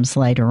problems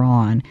later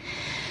on.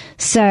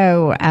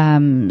 So,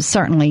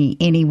 certainly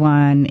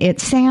anyone, it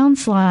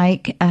sounds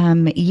like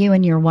you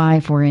and your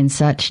wife were in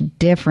such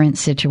different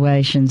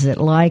situations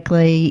that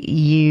likely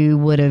you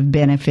would have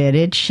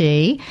benefited,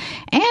 she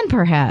and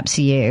perhaps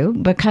you,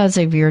 because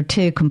of your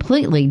two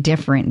completely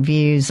different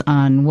views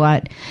on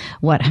what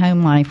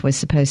home life was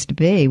supposed to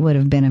be, would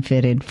have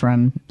benefited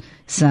from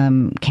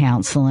some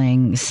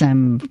counseling,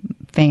 some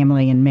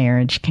family and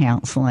marriage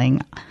counseling.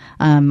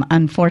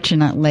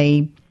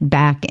 Unfortunately,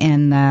 back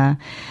in the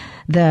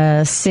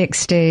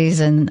 60s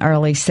and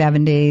early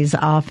 70s,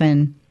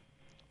 often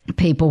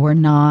people were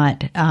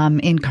not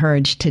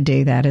encouraged to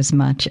do that as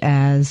much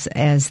as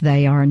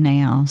they are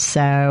now.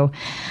 So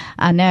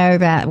I know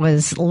that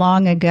was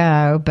long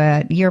ago,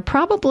 but you're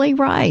probably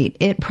right.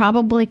 It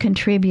probably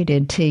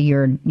contributed to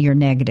your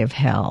negative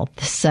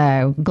health.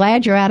 So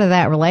glad you're out of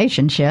that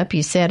relationship.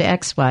 You said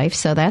ex-wife,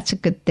 so that's a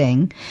good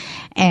thing.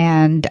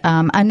 And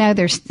I know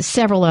there's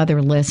several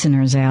other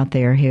listeners out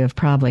there who have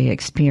probably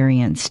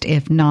experienced,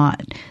 if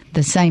not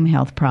the same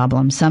health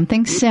problem,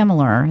 something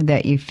similar,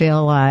 that you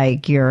feel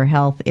like your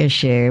health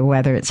issue,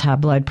 whether it's high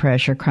blood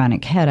pressure,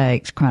 chronic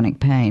headaches, chronic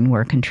pain,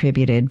 were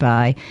contributed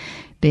by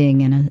being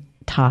in a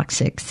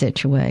toxic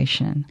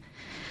situation.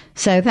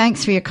 So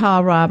thanks for your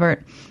call,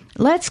 Robert.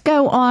 Let's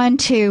go on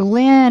to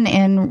Lynn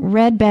in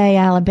Red Bay,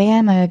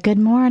 Alabama. Good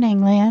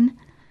morning, Lynn.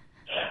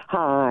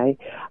 Hi.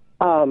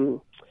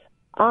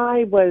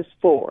 I was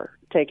 4,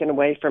 taken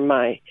away from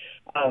my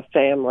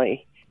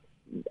family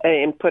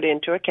and put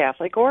into a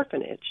Catholic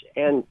orphanage.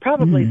 And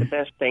probably the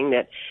best thing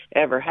that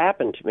ever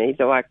happened to me,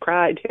 though I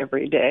cried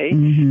every day.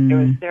 It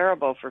was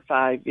terrible for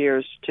 5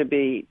 years to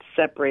be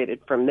separated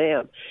from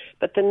them.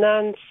 But the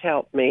nuns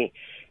helped me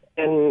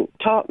and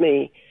taught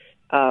me,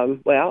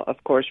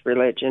 of course,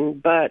 religion,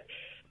 but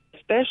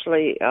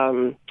especially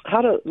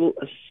how to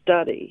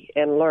study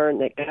and learn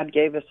that God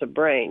gave us a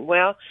brain.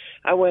 Well,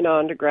 I went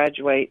on to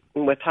graduate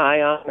with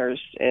high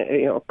honors,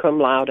 cum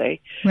laude.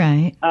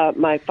 Right.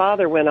 My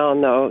father went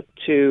on, though,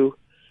 to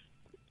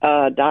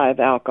die of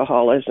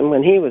alcoholism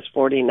when he was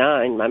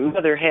 49. My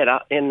mother had,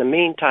 in the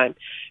meantime,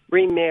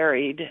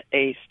 remarried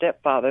a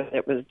stepfather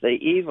that was the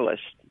evilest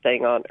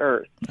thing on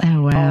earth.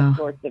 Oh, wow. All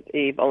sorts of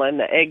evil, and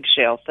the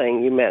eggshell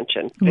thing you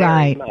mentioned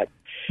very much.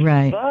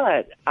 Right.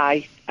 But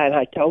I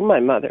told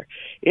my mother,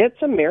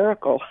 it's a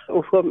miracle.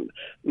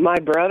 My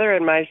brother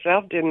and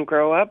myself didn't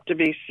grow up to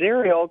be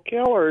serial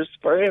killers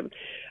for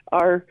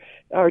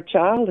our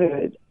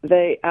childhood.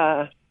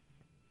 I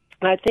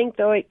think,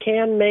 though, it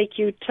can make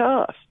you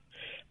tough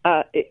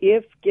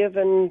if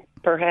given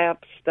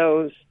perhaps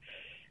those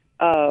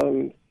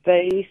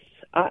faith.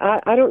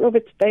 I don't know if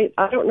it's faith.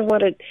 I don't know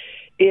what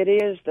it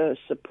is, the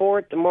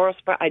support, the moral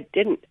support. I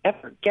didn't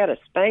ever get a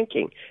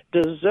spanking.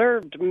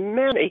 Deserved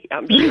many,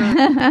 I'm sure.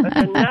 But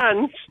the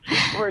nuns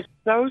were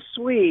so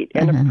sweet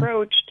and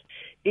approached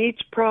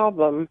each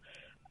problem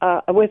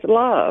with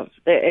love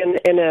and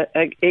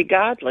a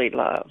godly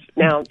love.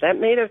 Now, that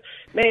may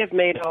have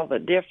made all the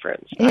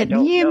difference.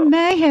 You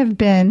may have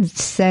been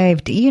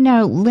saved.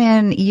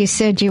 Lynn, you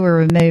said you were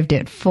removed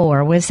at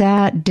 4. Was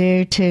that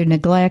due to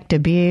neglect,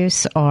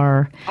 abuse,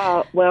 or?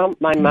 Well,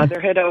 my mother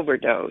had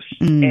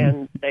overdosed,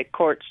 and the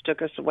courts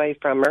took us away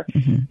from her,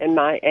 and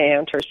my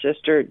aunt, her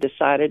sister,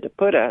 decided to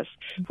put us,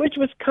 which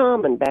was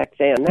common back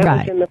then. That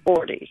was in the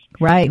 40s.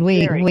 Right.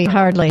 We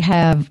hardly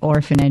have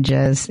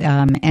orphanages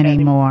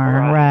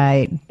anymore.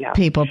 Right. Yeah.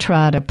 People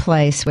try to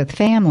place with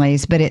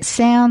families, but it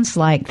sounds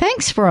like,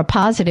 thanks for a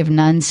positive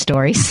nun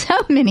story so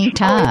many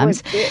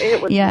times. It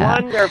was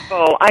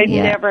wonderful. I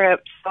never have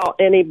saw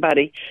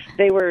anybody.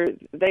 They were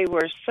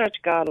such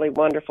godly,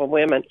 wonderful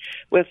women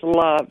with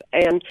love.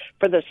 And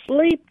for the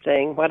sleep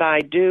thing, what I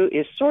do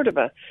is sort of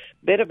a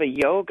bit of a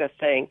yoga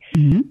thing.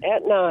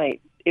 At night,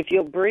 if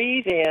you'll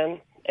breathe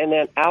in and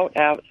then out,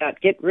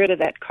 get rid of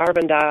that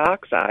carbon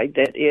dioxide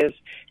that is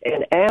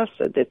an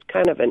acid that's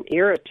kind of an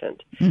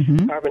irritant.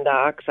 Carbon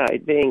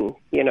dioxide being,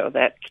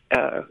 that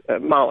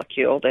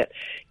molecule that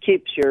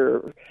keeps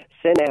your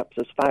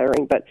synapses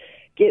firing. But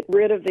get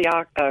rid of the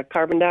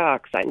carbon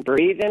dioxide and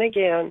breathe in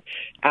again,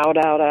 out,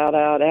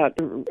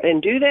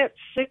 and do that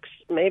 6,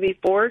 maybe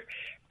 4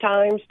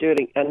 times, do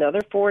it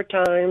another 4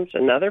 times,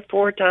 another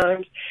 4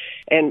 times,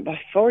 and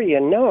before you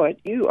know it,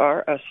 you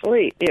are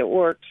asleep. It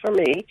works for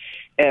me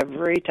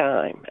every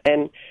time.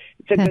 And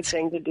It's a good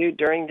thing to do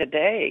during the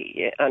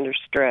day under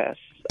stress.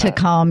 To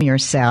calm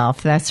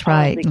yourself. That's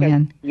right,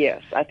 Lynn.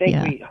 Yes, I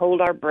think we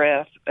hold our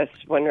breath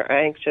when we're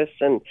anxious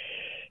and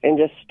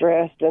just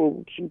stressed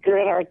and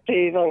grit our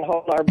teeth and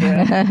hold our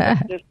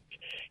breath. Just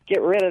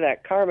get rid of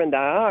that carbon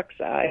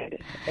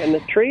dioxide, and the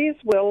trees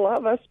will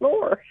love us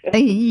more.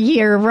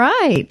 You're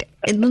right.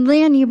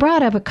 Lynn, you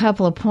brought up a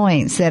couple of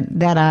points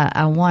that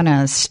I want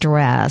to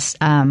stress.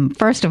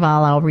 First of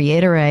all, I'll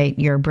reiterate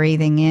your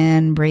breathing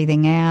in,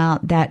 breathing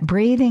out. That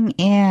breathing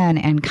in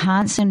and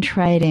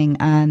concentrating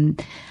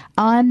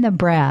on the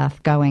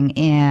breath going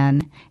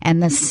in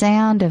and the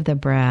sound of the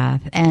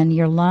breath and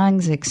your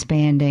lungs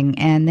expanding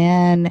and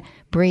then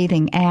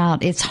breathing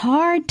out. It's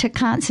hard to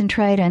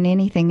concentrate on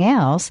anything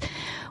else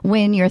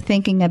when you're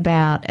thinking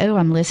about, oh,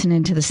 I'm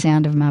listening to the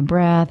sound of my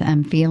breath.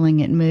 I'm feeling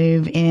it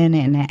move in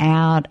and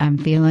out. I'm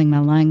feeling my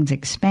lungs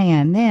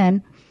expand.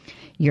 Then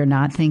you're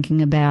not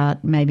thinking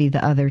about maybe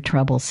the other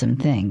troublesome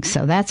things.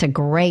 So that's a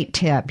great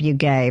tip you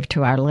gave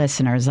to our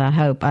listeners. I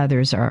hope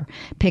others are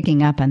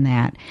picking up on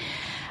that.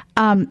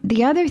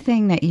 The other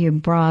thing that you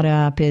brought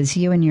up is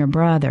you and your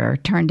brother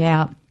turned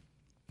out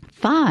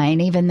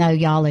fine, even though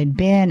y'all had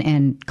been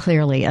in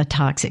clearly a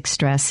toxic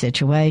stress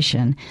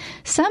situation.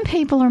 Some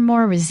people are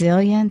more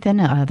resilient than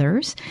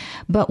others,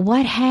 but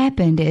what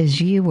happened is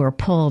you were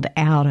pulled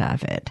out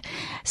of it.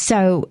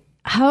 So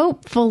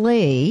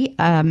hopefully,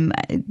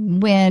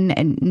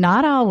 when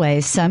not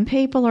always, some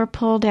people are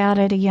pulled out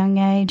at a young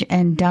age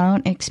and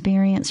don't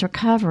experience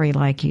recovery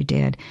like you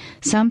did.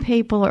 Some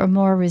people are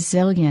more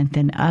resilient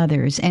than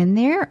others, and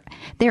there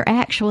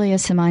actually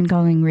is some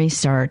ongoing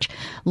research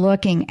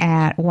looking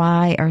at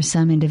why are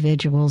some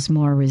individuals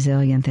more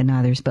resilient than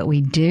others. But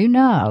we do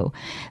know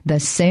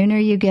the sooner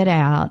you get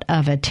out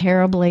of a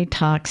terribly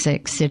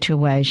toxic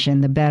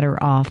situation, the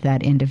better off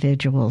that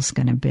individual's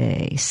going to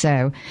be.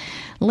 So,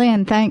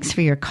 Lynn, thanks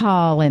for your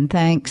call and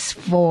thanks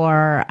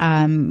for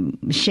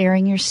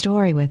sharing your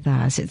story with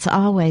us. It's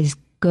always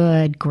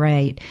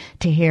great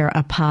to hear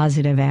a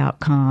positive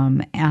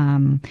outcome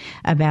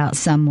about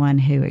someone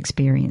who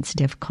experienced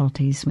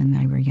difficulties when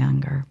they were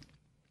younger.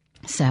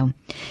 So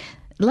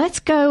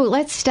let's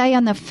stay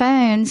on the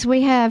phones.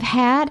 We have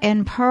Hat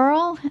and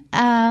Pearl.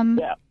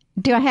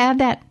 Do I have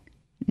that?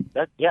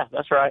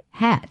 That's right.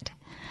 Hat.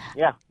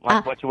 Yeah,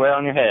 like what you wear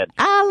on your head.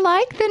 I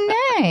like the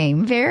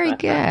name. Very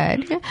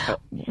good.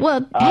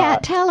 Well,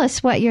 Pat, tell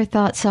us what your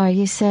thoughts are.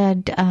 You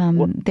said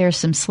there's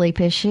some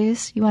sleep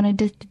issues you wanted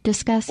to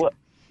discuss?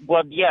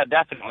 Well, yeah,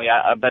 definitely.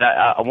 But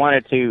I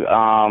wanted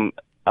to,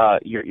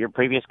 your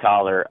previous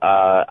caller,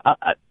 I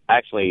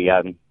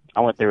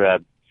went through a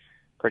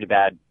pretty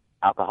bad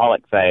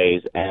alcoholic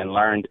phase and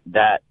learned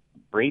that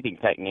breathing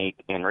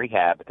technique in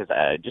rehab because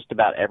just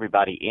about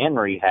everybody in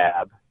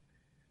rehab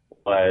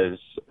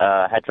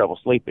had trouble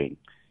sleeping,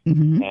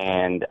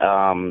 and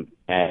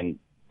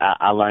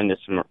I learned this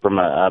from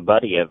a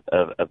buddy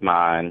of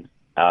mine,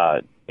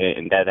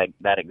 and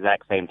that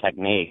exact same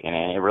technique, and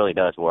it really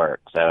does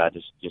work. So I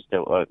just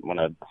want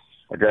to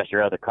address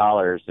your other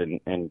callers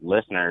and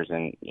listeners,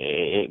 and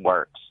it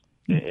works.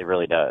 It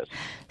really does.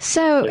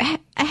 So,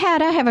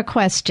 Hat, I have a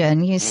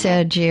question. You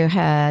said you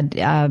had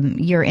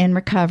you're in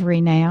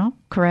recovery now,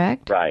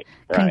 correct? Right.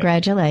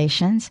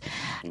 Congratulations.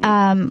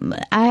 I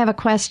have a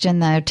question,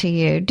 though, to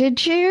you.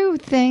 Did you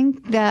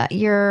think that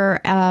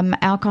your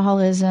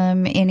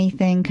alcoholism,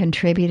 anything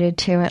contributed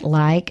to it,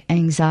 like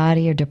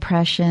anxiety or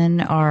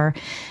depression, or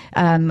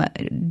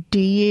do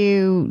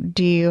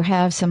you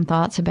have some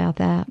thoughts about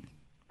that?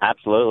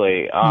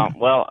 Absolutely.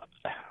 Well,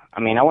 I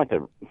mean, I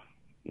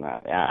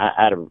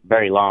had a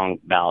very long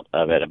bout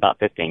of it, about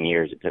 15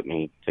 years it took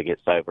me to get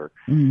sober.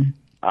 And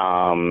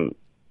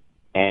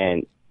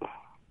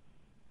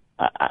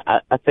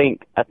I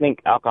think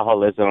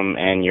alcoholism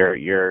and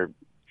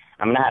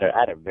I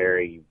had a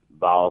very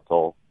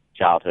volatile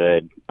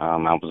childhood. I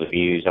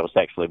was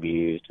sexually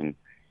abused, and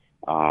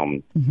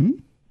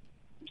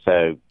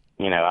so,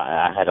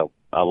 I had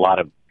a lot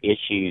of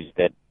issues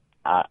that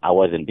I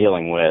wasn't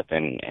dealing with,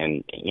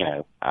 and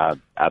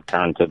I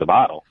turned to the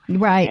bottle.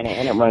 Right.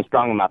 And it runs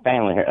strong in my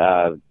family,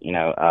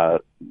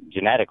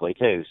 genetically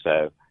too.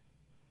 So,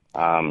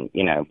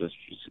 it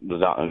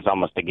was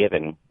almost a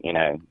given,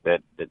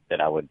 that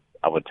I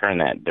would turn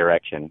that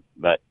direction.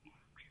 But,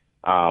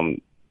 what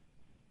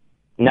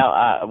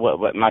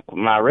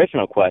my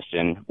original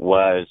question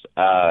was,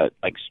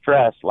 like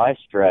stress, life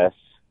stress.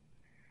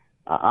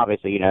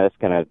 Obviously, it's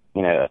going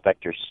to,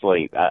 affect your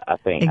sleep. I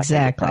think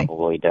exactly. I think it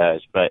probably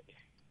does. But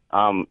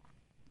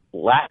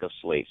lack of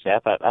sleep. See,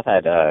 I've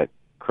had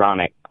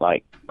chronic,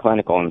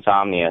 clinical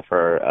insomnia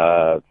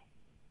for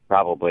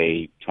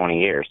probably 20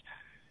 years,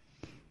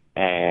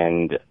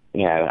 and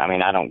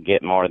I don't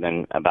get more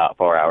than about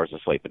 4 hours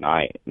of sleep a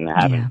night, and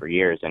I haven't for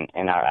years.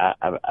 And I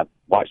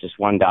watched this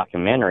one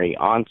documentary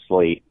on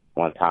sleep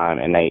one time,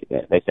 and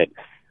they said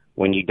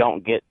when you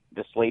don't get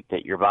the sleep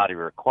that your body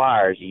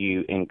requires,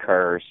 you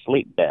incur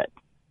sleep debt.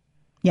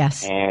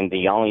 Yes. And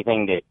the only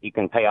thing that you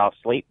can pay off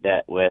sleep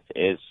debt with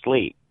is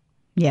sleep.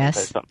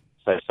 Yes.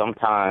 So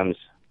sometimes,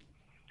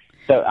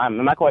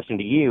 my question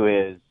to you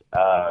is,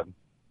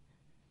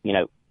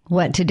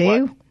 What to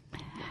do?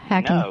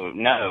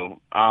 No.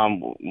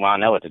 Well, I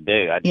know what to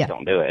do. I just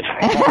don't do it.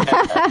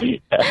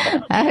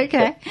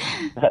 Okay.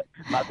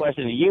 My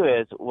question to you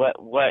is, what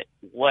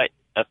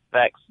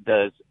effects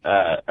does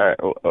or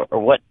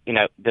what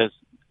does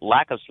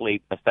lack of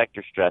sleep affect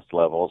your stress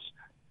levels?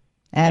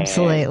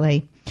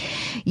 Absolutely.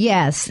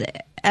 Yes.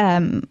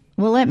 Well,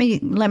 let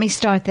me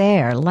start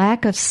there.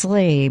 Lack of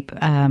sleep.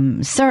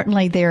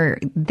 Certainly, there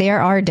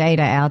are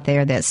data out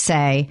there that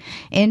say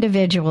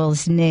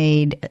individuals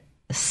need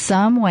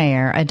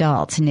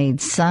adults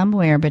need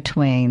somewhere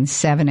between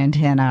 7 and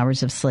 10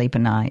 hours of sleep a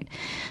night.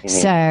 Mm-hmm.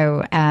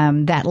 So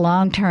that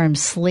long-term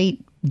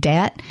sleep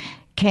debt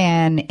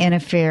can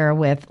interfere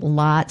with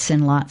lots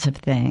and lots of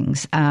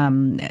things.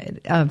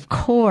 Of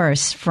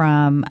course,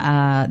 from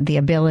the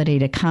ability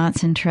to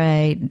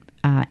concentrate,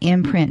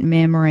 imprint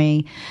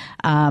memory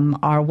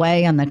are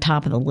way on the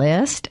top of the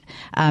list.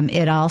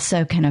 It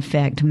also can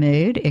affect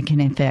mood. It can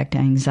affect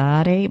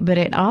anxiety, but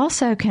it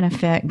also can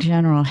affect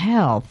general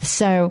health.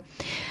 So,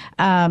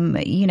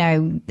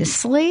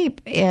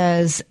 sleep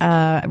is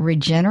a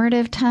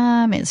regenerative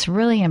time. It's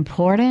really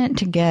important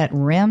to get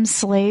REM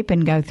sleep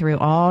and go through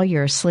all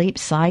your sleep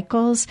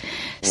cycles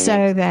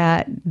so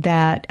that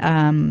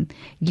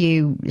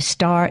you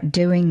start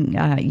doing,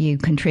 you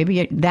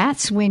contribute.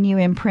 That's when you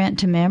imprint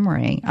to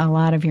memory a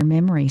lot of your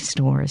memory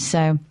stores.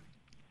 So,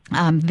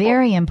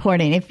 very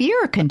important. If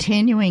you're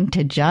continuing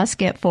to just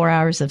get 4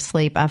 hours of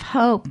sleep, I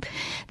hope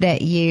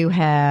that you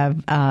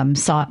have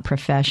sought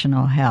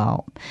professional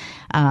help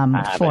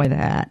for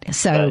that.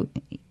 So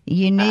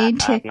you need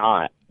to. I've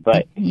not,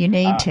 but you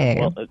need to.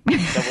 Well, there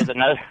was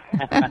another.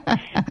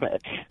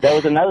 There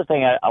was another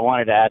thing I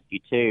wanted to ask you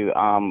too.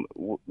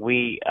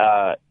 We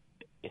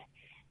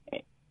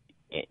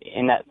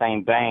in that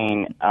same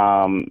vein,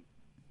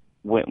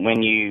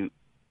 when you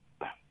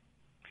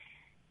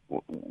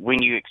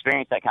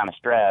experience that kind of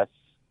stress,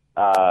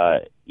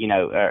 or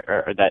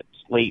that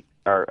sleep,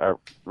 or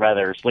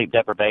rather sleep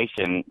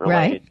deprivation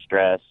related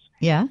stress.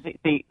 Yeah.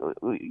 See,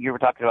 you were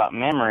talking about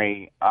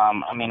memory. I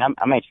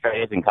made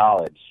straight A's in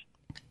college,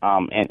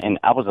 and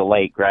I was a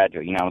late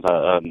graduate. I was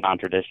a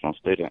non-traditional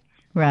student.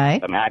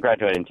 Right. I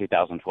graduated in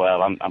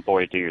 2012. I'm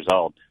 42 years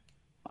old.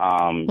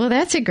 Well,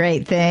 that's a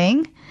great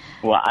thing.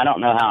 Well, I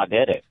don't know how I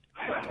did it.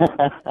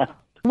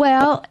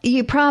 Well,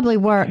 you probably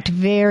worked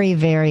very,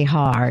 very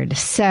hard.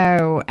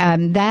 So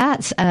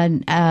that's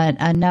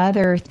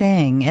another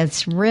thing.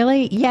 It's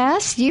really,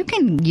 yes, you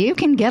can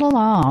get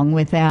along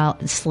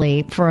without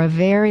sleep for a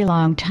very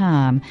long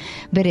time,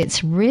 but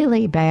it's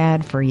really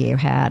bad for you,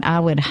 Hat. I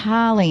would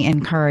highly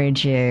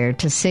encourage you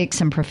to seek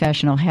some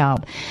professional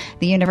help.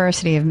 The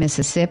University of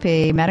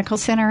Mississippi Medical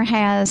Center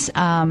has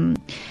some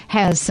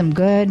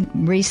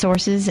good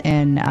resources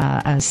in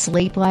a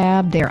sleep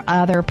lab. There are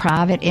other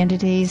private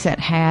entities that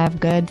have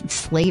good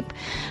sleep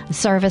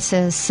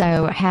services.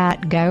 So,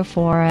 Hat, go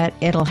for it.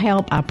 It'll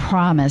help. I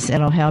promise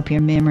it'll help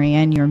your memory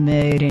and your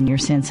mood and your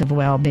sense of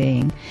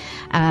well-being.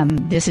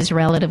 This is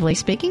Relatively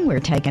Speaking. We're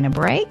taking a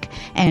break,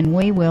 and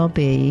we will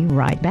be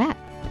right back.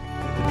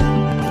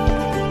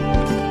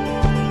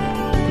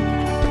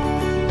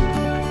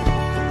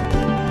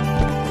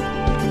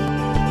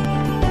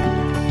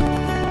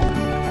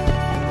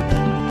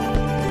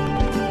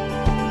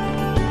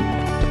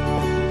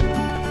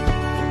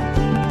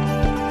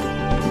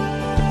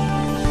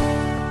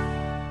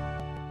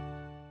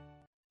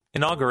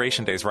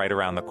 Inauguration Day is right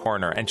around the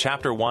corner, and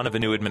Chapter 1 of a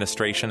new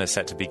administration is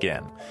set to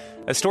begin.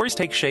 As stories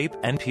take shape,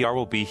 NPR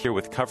will be here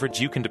with coverage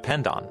you can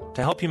depend on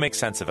to help you make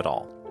sense of it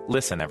all.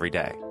 Listen every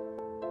day.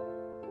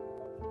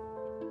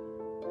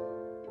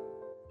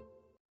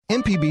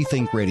 MPB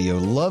Think Radio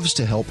loves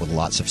to help with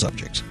lots of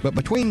subjects. But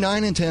between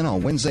 9 and 10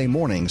 on Wednesday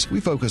mornings,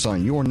 we focus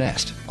on your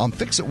nest. On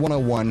Fix It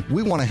 101,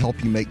 we want to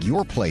help you make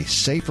your place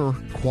safer,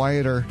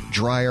 quieter,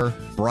 drier,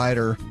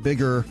 brighter,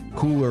 bigger,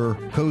 cooler,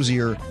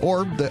 cozier,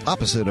 or the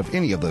opposite of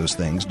any of those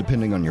things,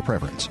 depending on your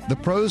preference. The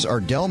pros are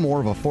Del Moore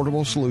of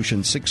Affordable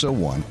Solutions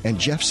 601 and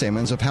Jeff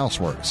Sammons of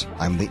Houseworks.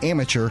 I'm the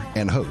amateur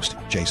and host,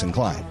 Jason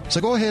Klein. So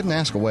go ahead and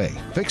ask away.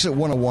 Fix It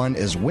 101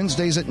 is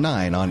Wednesdays at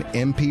 9 on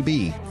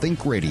MPB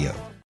Think Radio.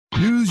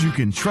 News you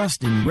can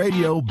trust in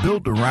radio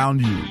built around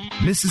you.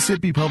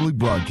 Mississippi Public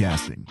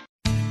Broadcasting.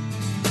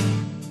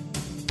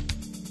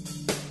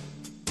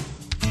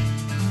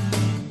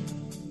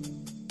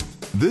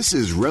 This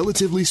is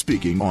Relatively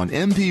Speaking on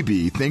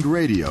MPB Think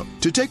Radio.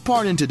 To take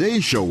part in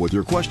today's show with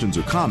your questions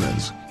or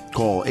comments,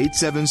 call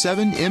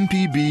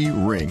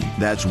 877-MPB-RING.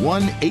 That's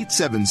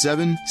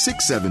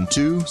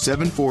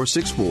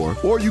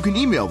 1-877-672-7464. Or you can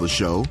email the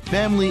show,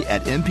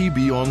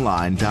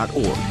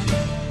 family@mpbonline.org.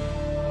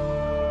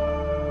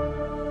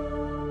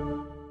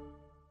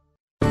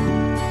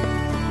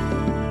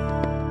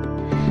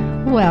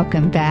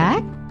 Welcome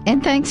back,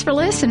 and thanks for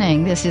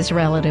listening. This is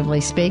Relatively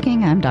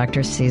Speaking. I'm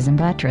Dr. Susan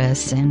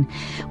Buttress, and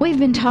we've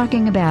been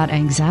talking about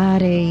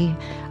anxiety,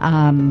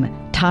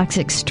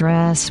 toxic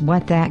stress,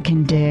 what that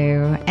can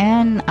do,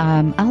 and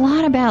talking a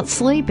lot about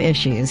sleep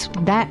issues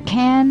that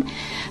can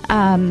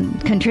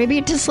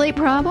contribute to sleep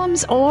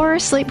problems, or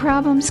sleep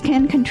problems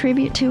can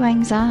contribute to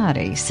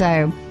anxiety.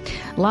 So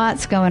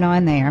lots going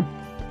on there.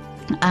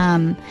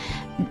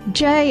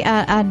 Jay,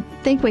 I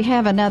think we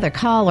have another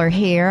caller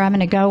here. I'm going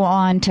to go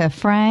on to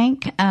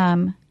Frank.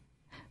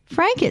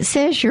 Frank, it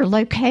says your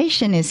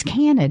location is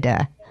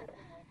Canada.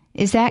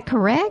 Is that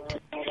correct?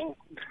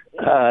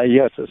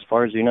 Yes, as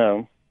far as you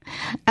know.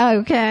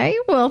 Okay.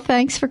 Well,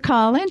 thanks for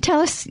calling.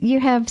 Tell us, you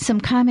have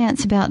some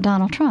comments about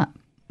Donald Trump.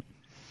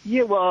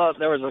 Yeah, well,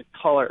 there was a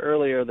caller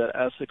earlier that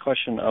asked a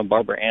question,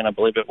 Barbara Ann, I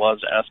believe it was,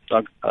 asked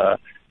a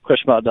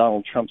question about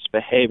Donald Trump's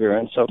behavior.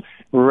 And so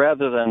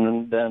rather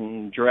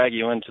than drag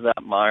you into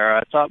that mire,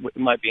 I thought it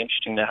might be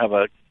interesting to have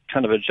a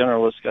kind of a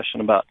general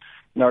discussion about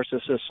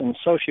narcissists and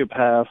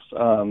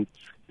sociopaths,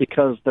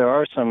 because there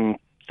are some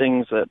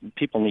things that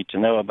people need to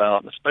know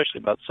about, especially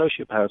about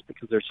sociopaths,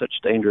 because they're such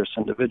dangerous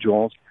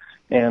individuals.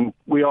 And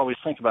we always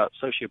think about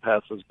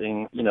sociopaths as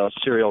being,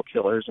 serial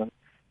killers and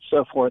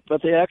so forth,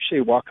 but they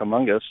actually walk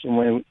among us,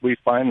 and we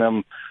find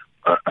them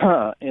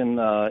in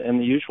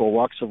the usual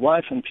walks of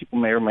life, and people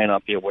may or may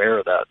not be aware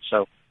of that.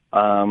 So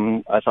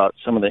I thought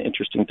some of the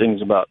interesting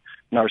things about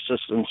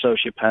narcissists and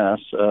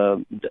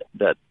sociopaths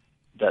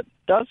that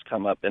does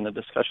come up in a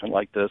discussion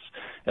like this,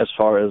 as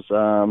far as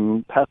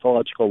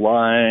pathological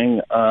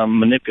lying,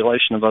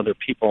 manipulation of other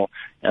people,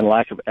 and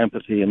lack of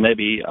empathy, and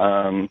maybe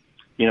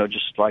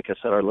just like I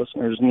said, our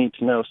listeners need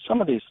to know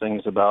some of these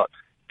things about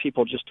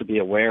people just to be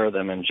aware of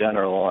them in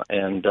general.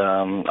 And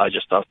I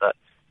just thought that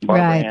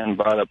Barbara Ann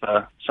brought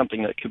up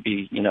something that could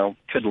be,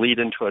 could lead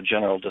into a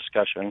general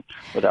discussion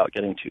without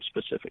getting too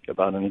specific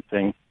about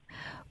anything.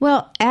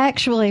 Well,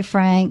 actually,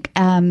 Frank,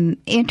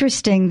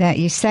 interesting that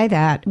you say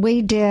that.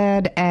 We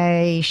did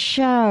a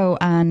show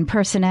on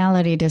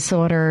personality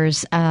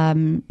disorders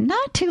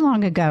not too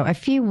long ago, a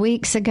few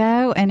weeks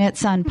ago, and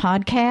it's on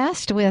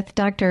podcast with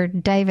Dr.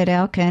 David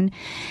Elkin.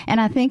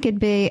 And I think it'd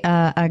be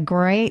a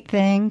great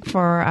thing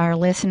for our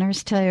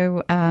listeners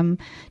to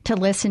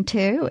listen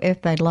to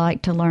if they'd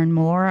like to learn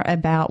more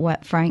about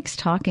what Frank's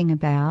talking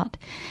about.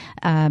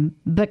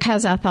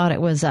 Because I thought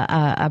it was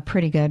a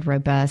pretty good,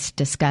 robust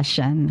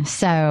discussion.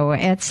 So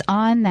it's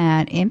on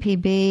that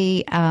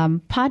MPB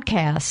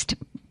podcast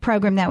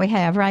program that we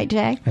have, right,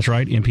 Jay? That's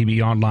right,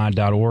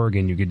 mpbonline.org,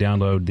 and you can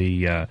download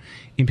the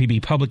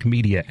MPB Public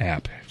Media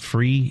app,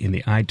 free in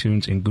the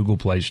iTunes and Google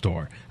Play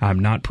Store. I'm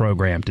not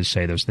programmed to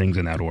say those things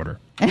in that order.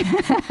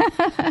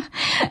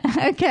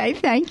 Okay,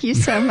 thank you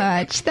so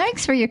much.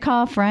 Thanks for your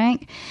call,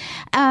 Frank.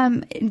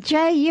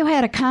 Jay, you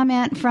had a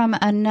comment from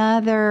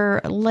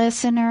another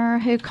listener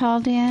who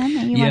called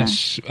in.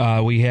 Yes,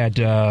 we had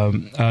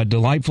a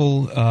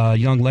delightful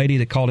young lady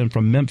that called in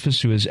from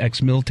Memphis who is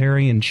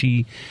ex-military, and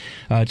she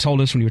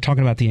told us when you were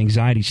talking about the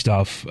anxiety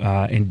stuff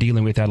and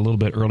dealing with that a little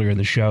bit earlier in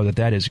the show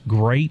that is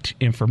great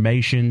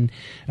information.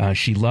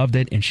 She loved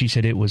it, and she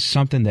said it was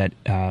something that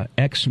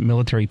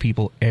ex-military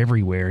people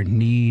everywhere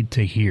need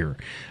to hear.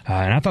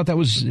 And I thought that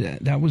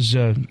was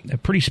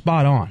pretty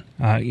spot on,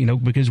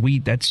 because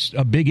that's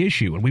a big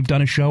issue, and we've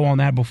done a show on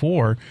that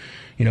before,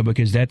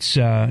 because that's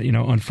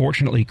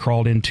unfortunately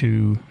crawled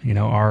into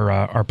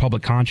our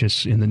public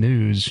conscious in the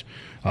news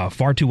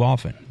far too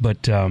often.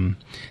 But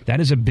that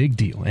is a big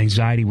deal.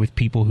 Anxiety with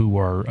people who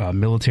are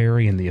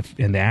military and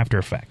the after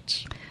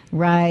effects.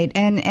 Right.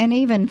 And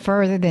even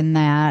further than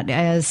that,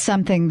 as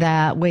something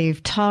that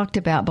we've talked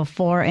about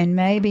before and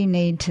maybe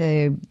need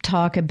to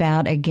talk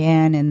about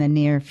again in the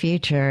near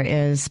future,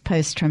 is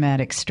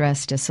post-traumatic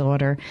stress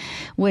disorder,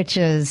 which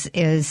is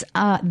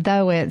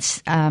though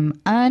it's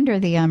under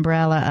the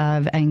umbrella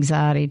of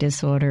anxiety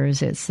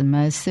disorders, it's the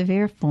most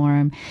severe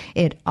form.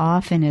 It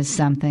often is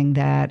something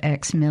that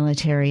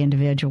ex-military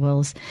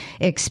individuals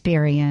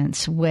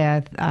experience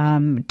with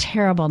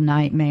terrible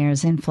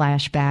nightmares and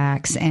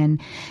flashbacks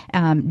and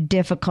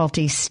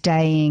difficulty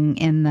staying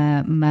in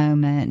the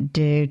moment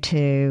due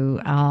to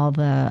all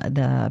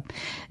the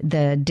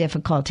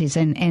difficulties,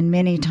 and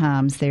many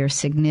times there's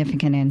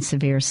significant and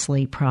severe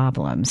sleep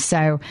problems.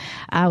 So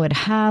I would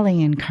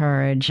highly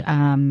encourage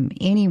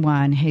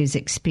anyone who's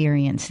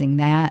experiencing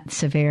that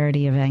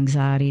severity of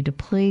anxiety to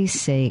please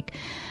seek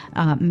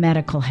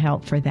medical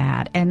help for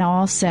that. And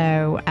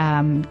also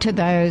to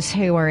those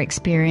who are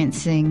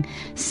experiencing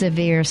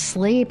severe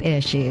sleep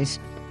issues,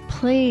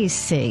 please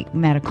seek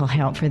medical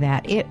help for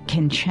that. It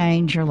can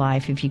change your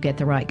life if you get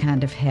the right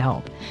kind of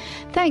help.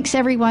 Thanks,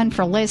 everyone,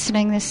 for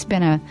listening. This has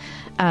been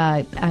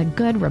a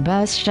good,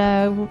 robust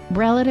show.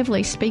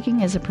 Relatively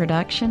Speaking is a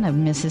production of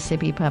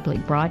Mississippi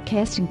Public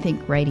Broadcasting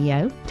Think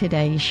Radio.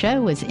 Today's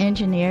show was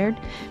engineered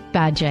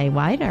by Jay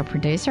White, our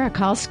producer, our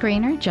call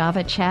screener,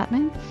 Java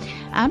Chapman.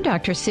 I'm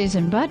Dr.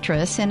 Susan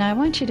Buttress, and I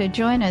want you to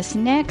join us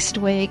next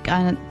week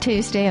on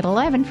Tuesday at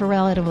 11 for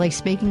Relatively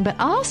Speaking, but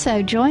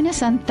also join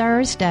us on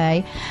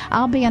Thursday.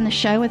 I'll be on the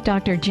show with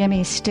Dr.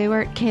 Jimmy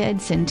Stewart,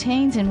 Kids and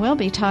Teens, and we'll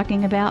be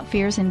talking about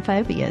fears and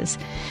phobias.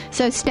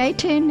 So stay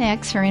tuned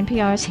next for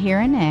NPR's Here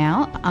and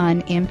Now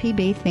on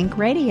MPB Think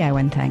Radio,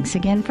 and thanks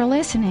again for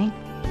listening.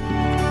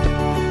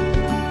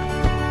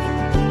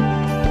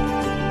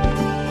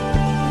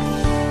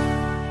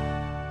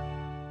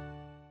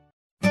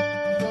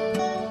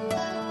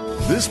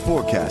 This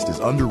forecast is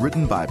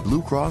underwritten by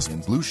Blue Cross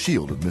and Blue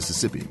Shield of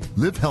Mississippi.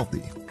 Live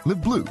healthy.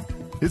 Live blue.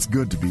 It's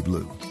good to be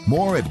blue.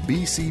 More at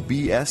bcbsms.com.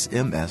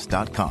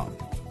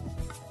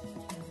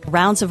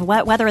 Rounds of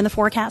wet weather in the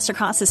forecast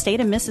across the state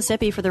of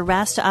Mississippi for the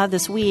rest of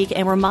this week,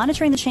 and we're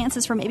monitoring the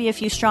chances for maybe a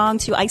few strong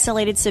to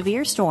isolated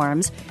severe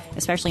storms,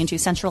 especially into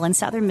central and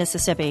southern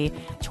Mississippi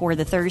toward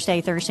the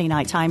Thursday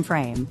night time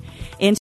frame.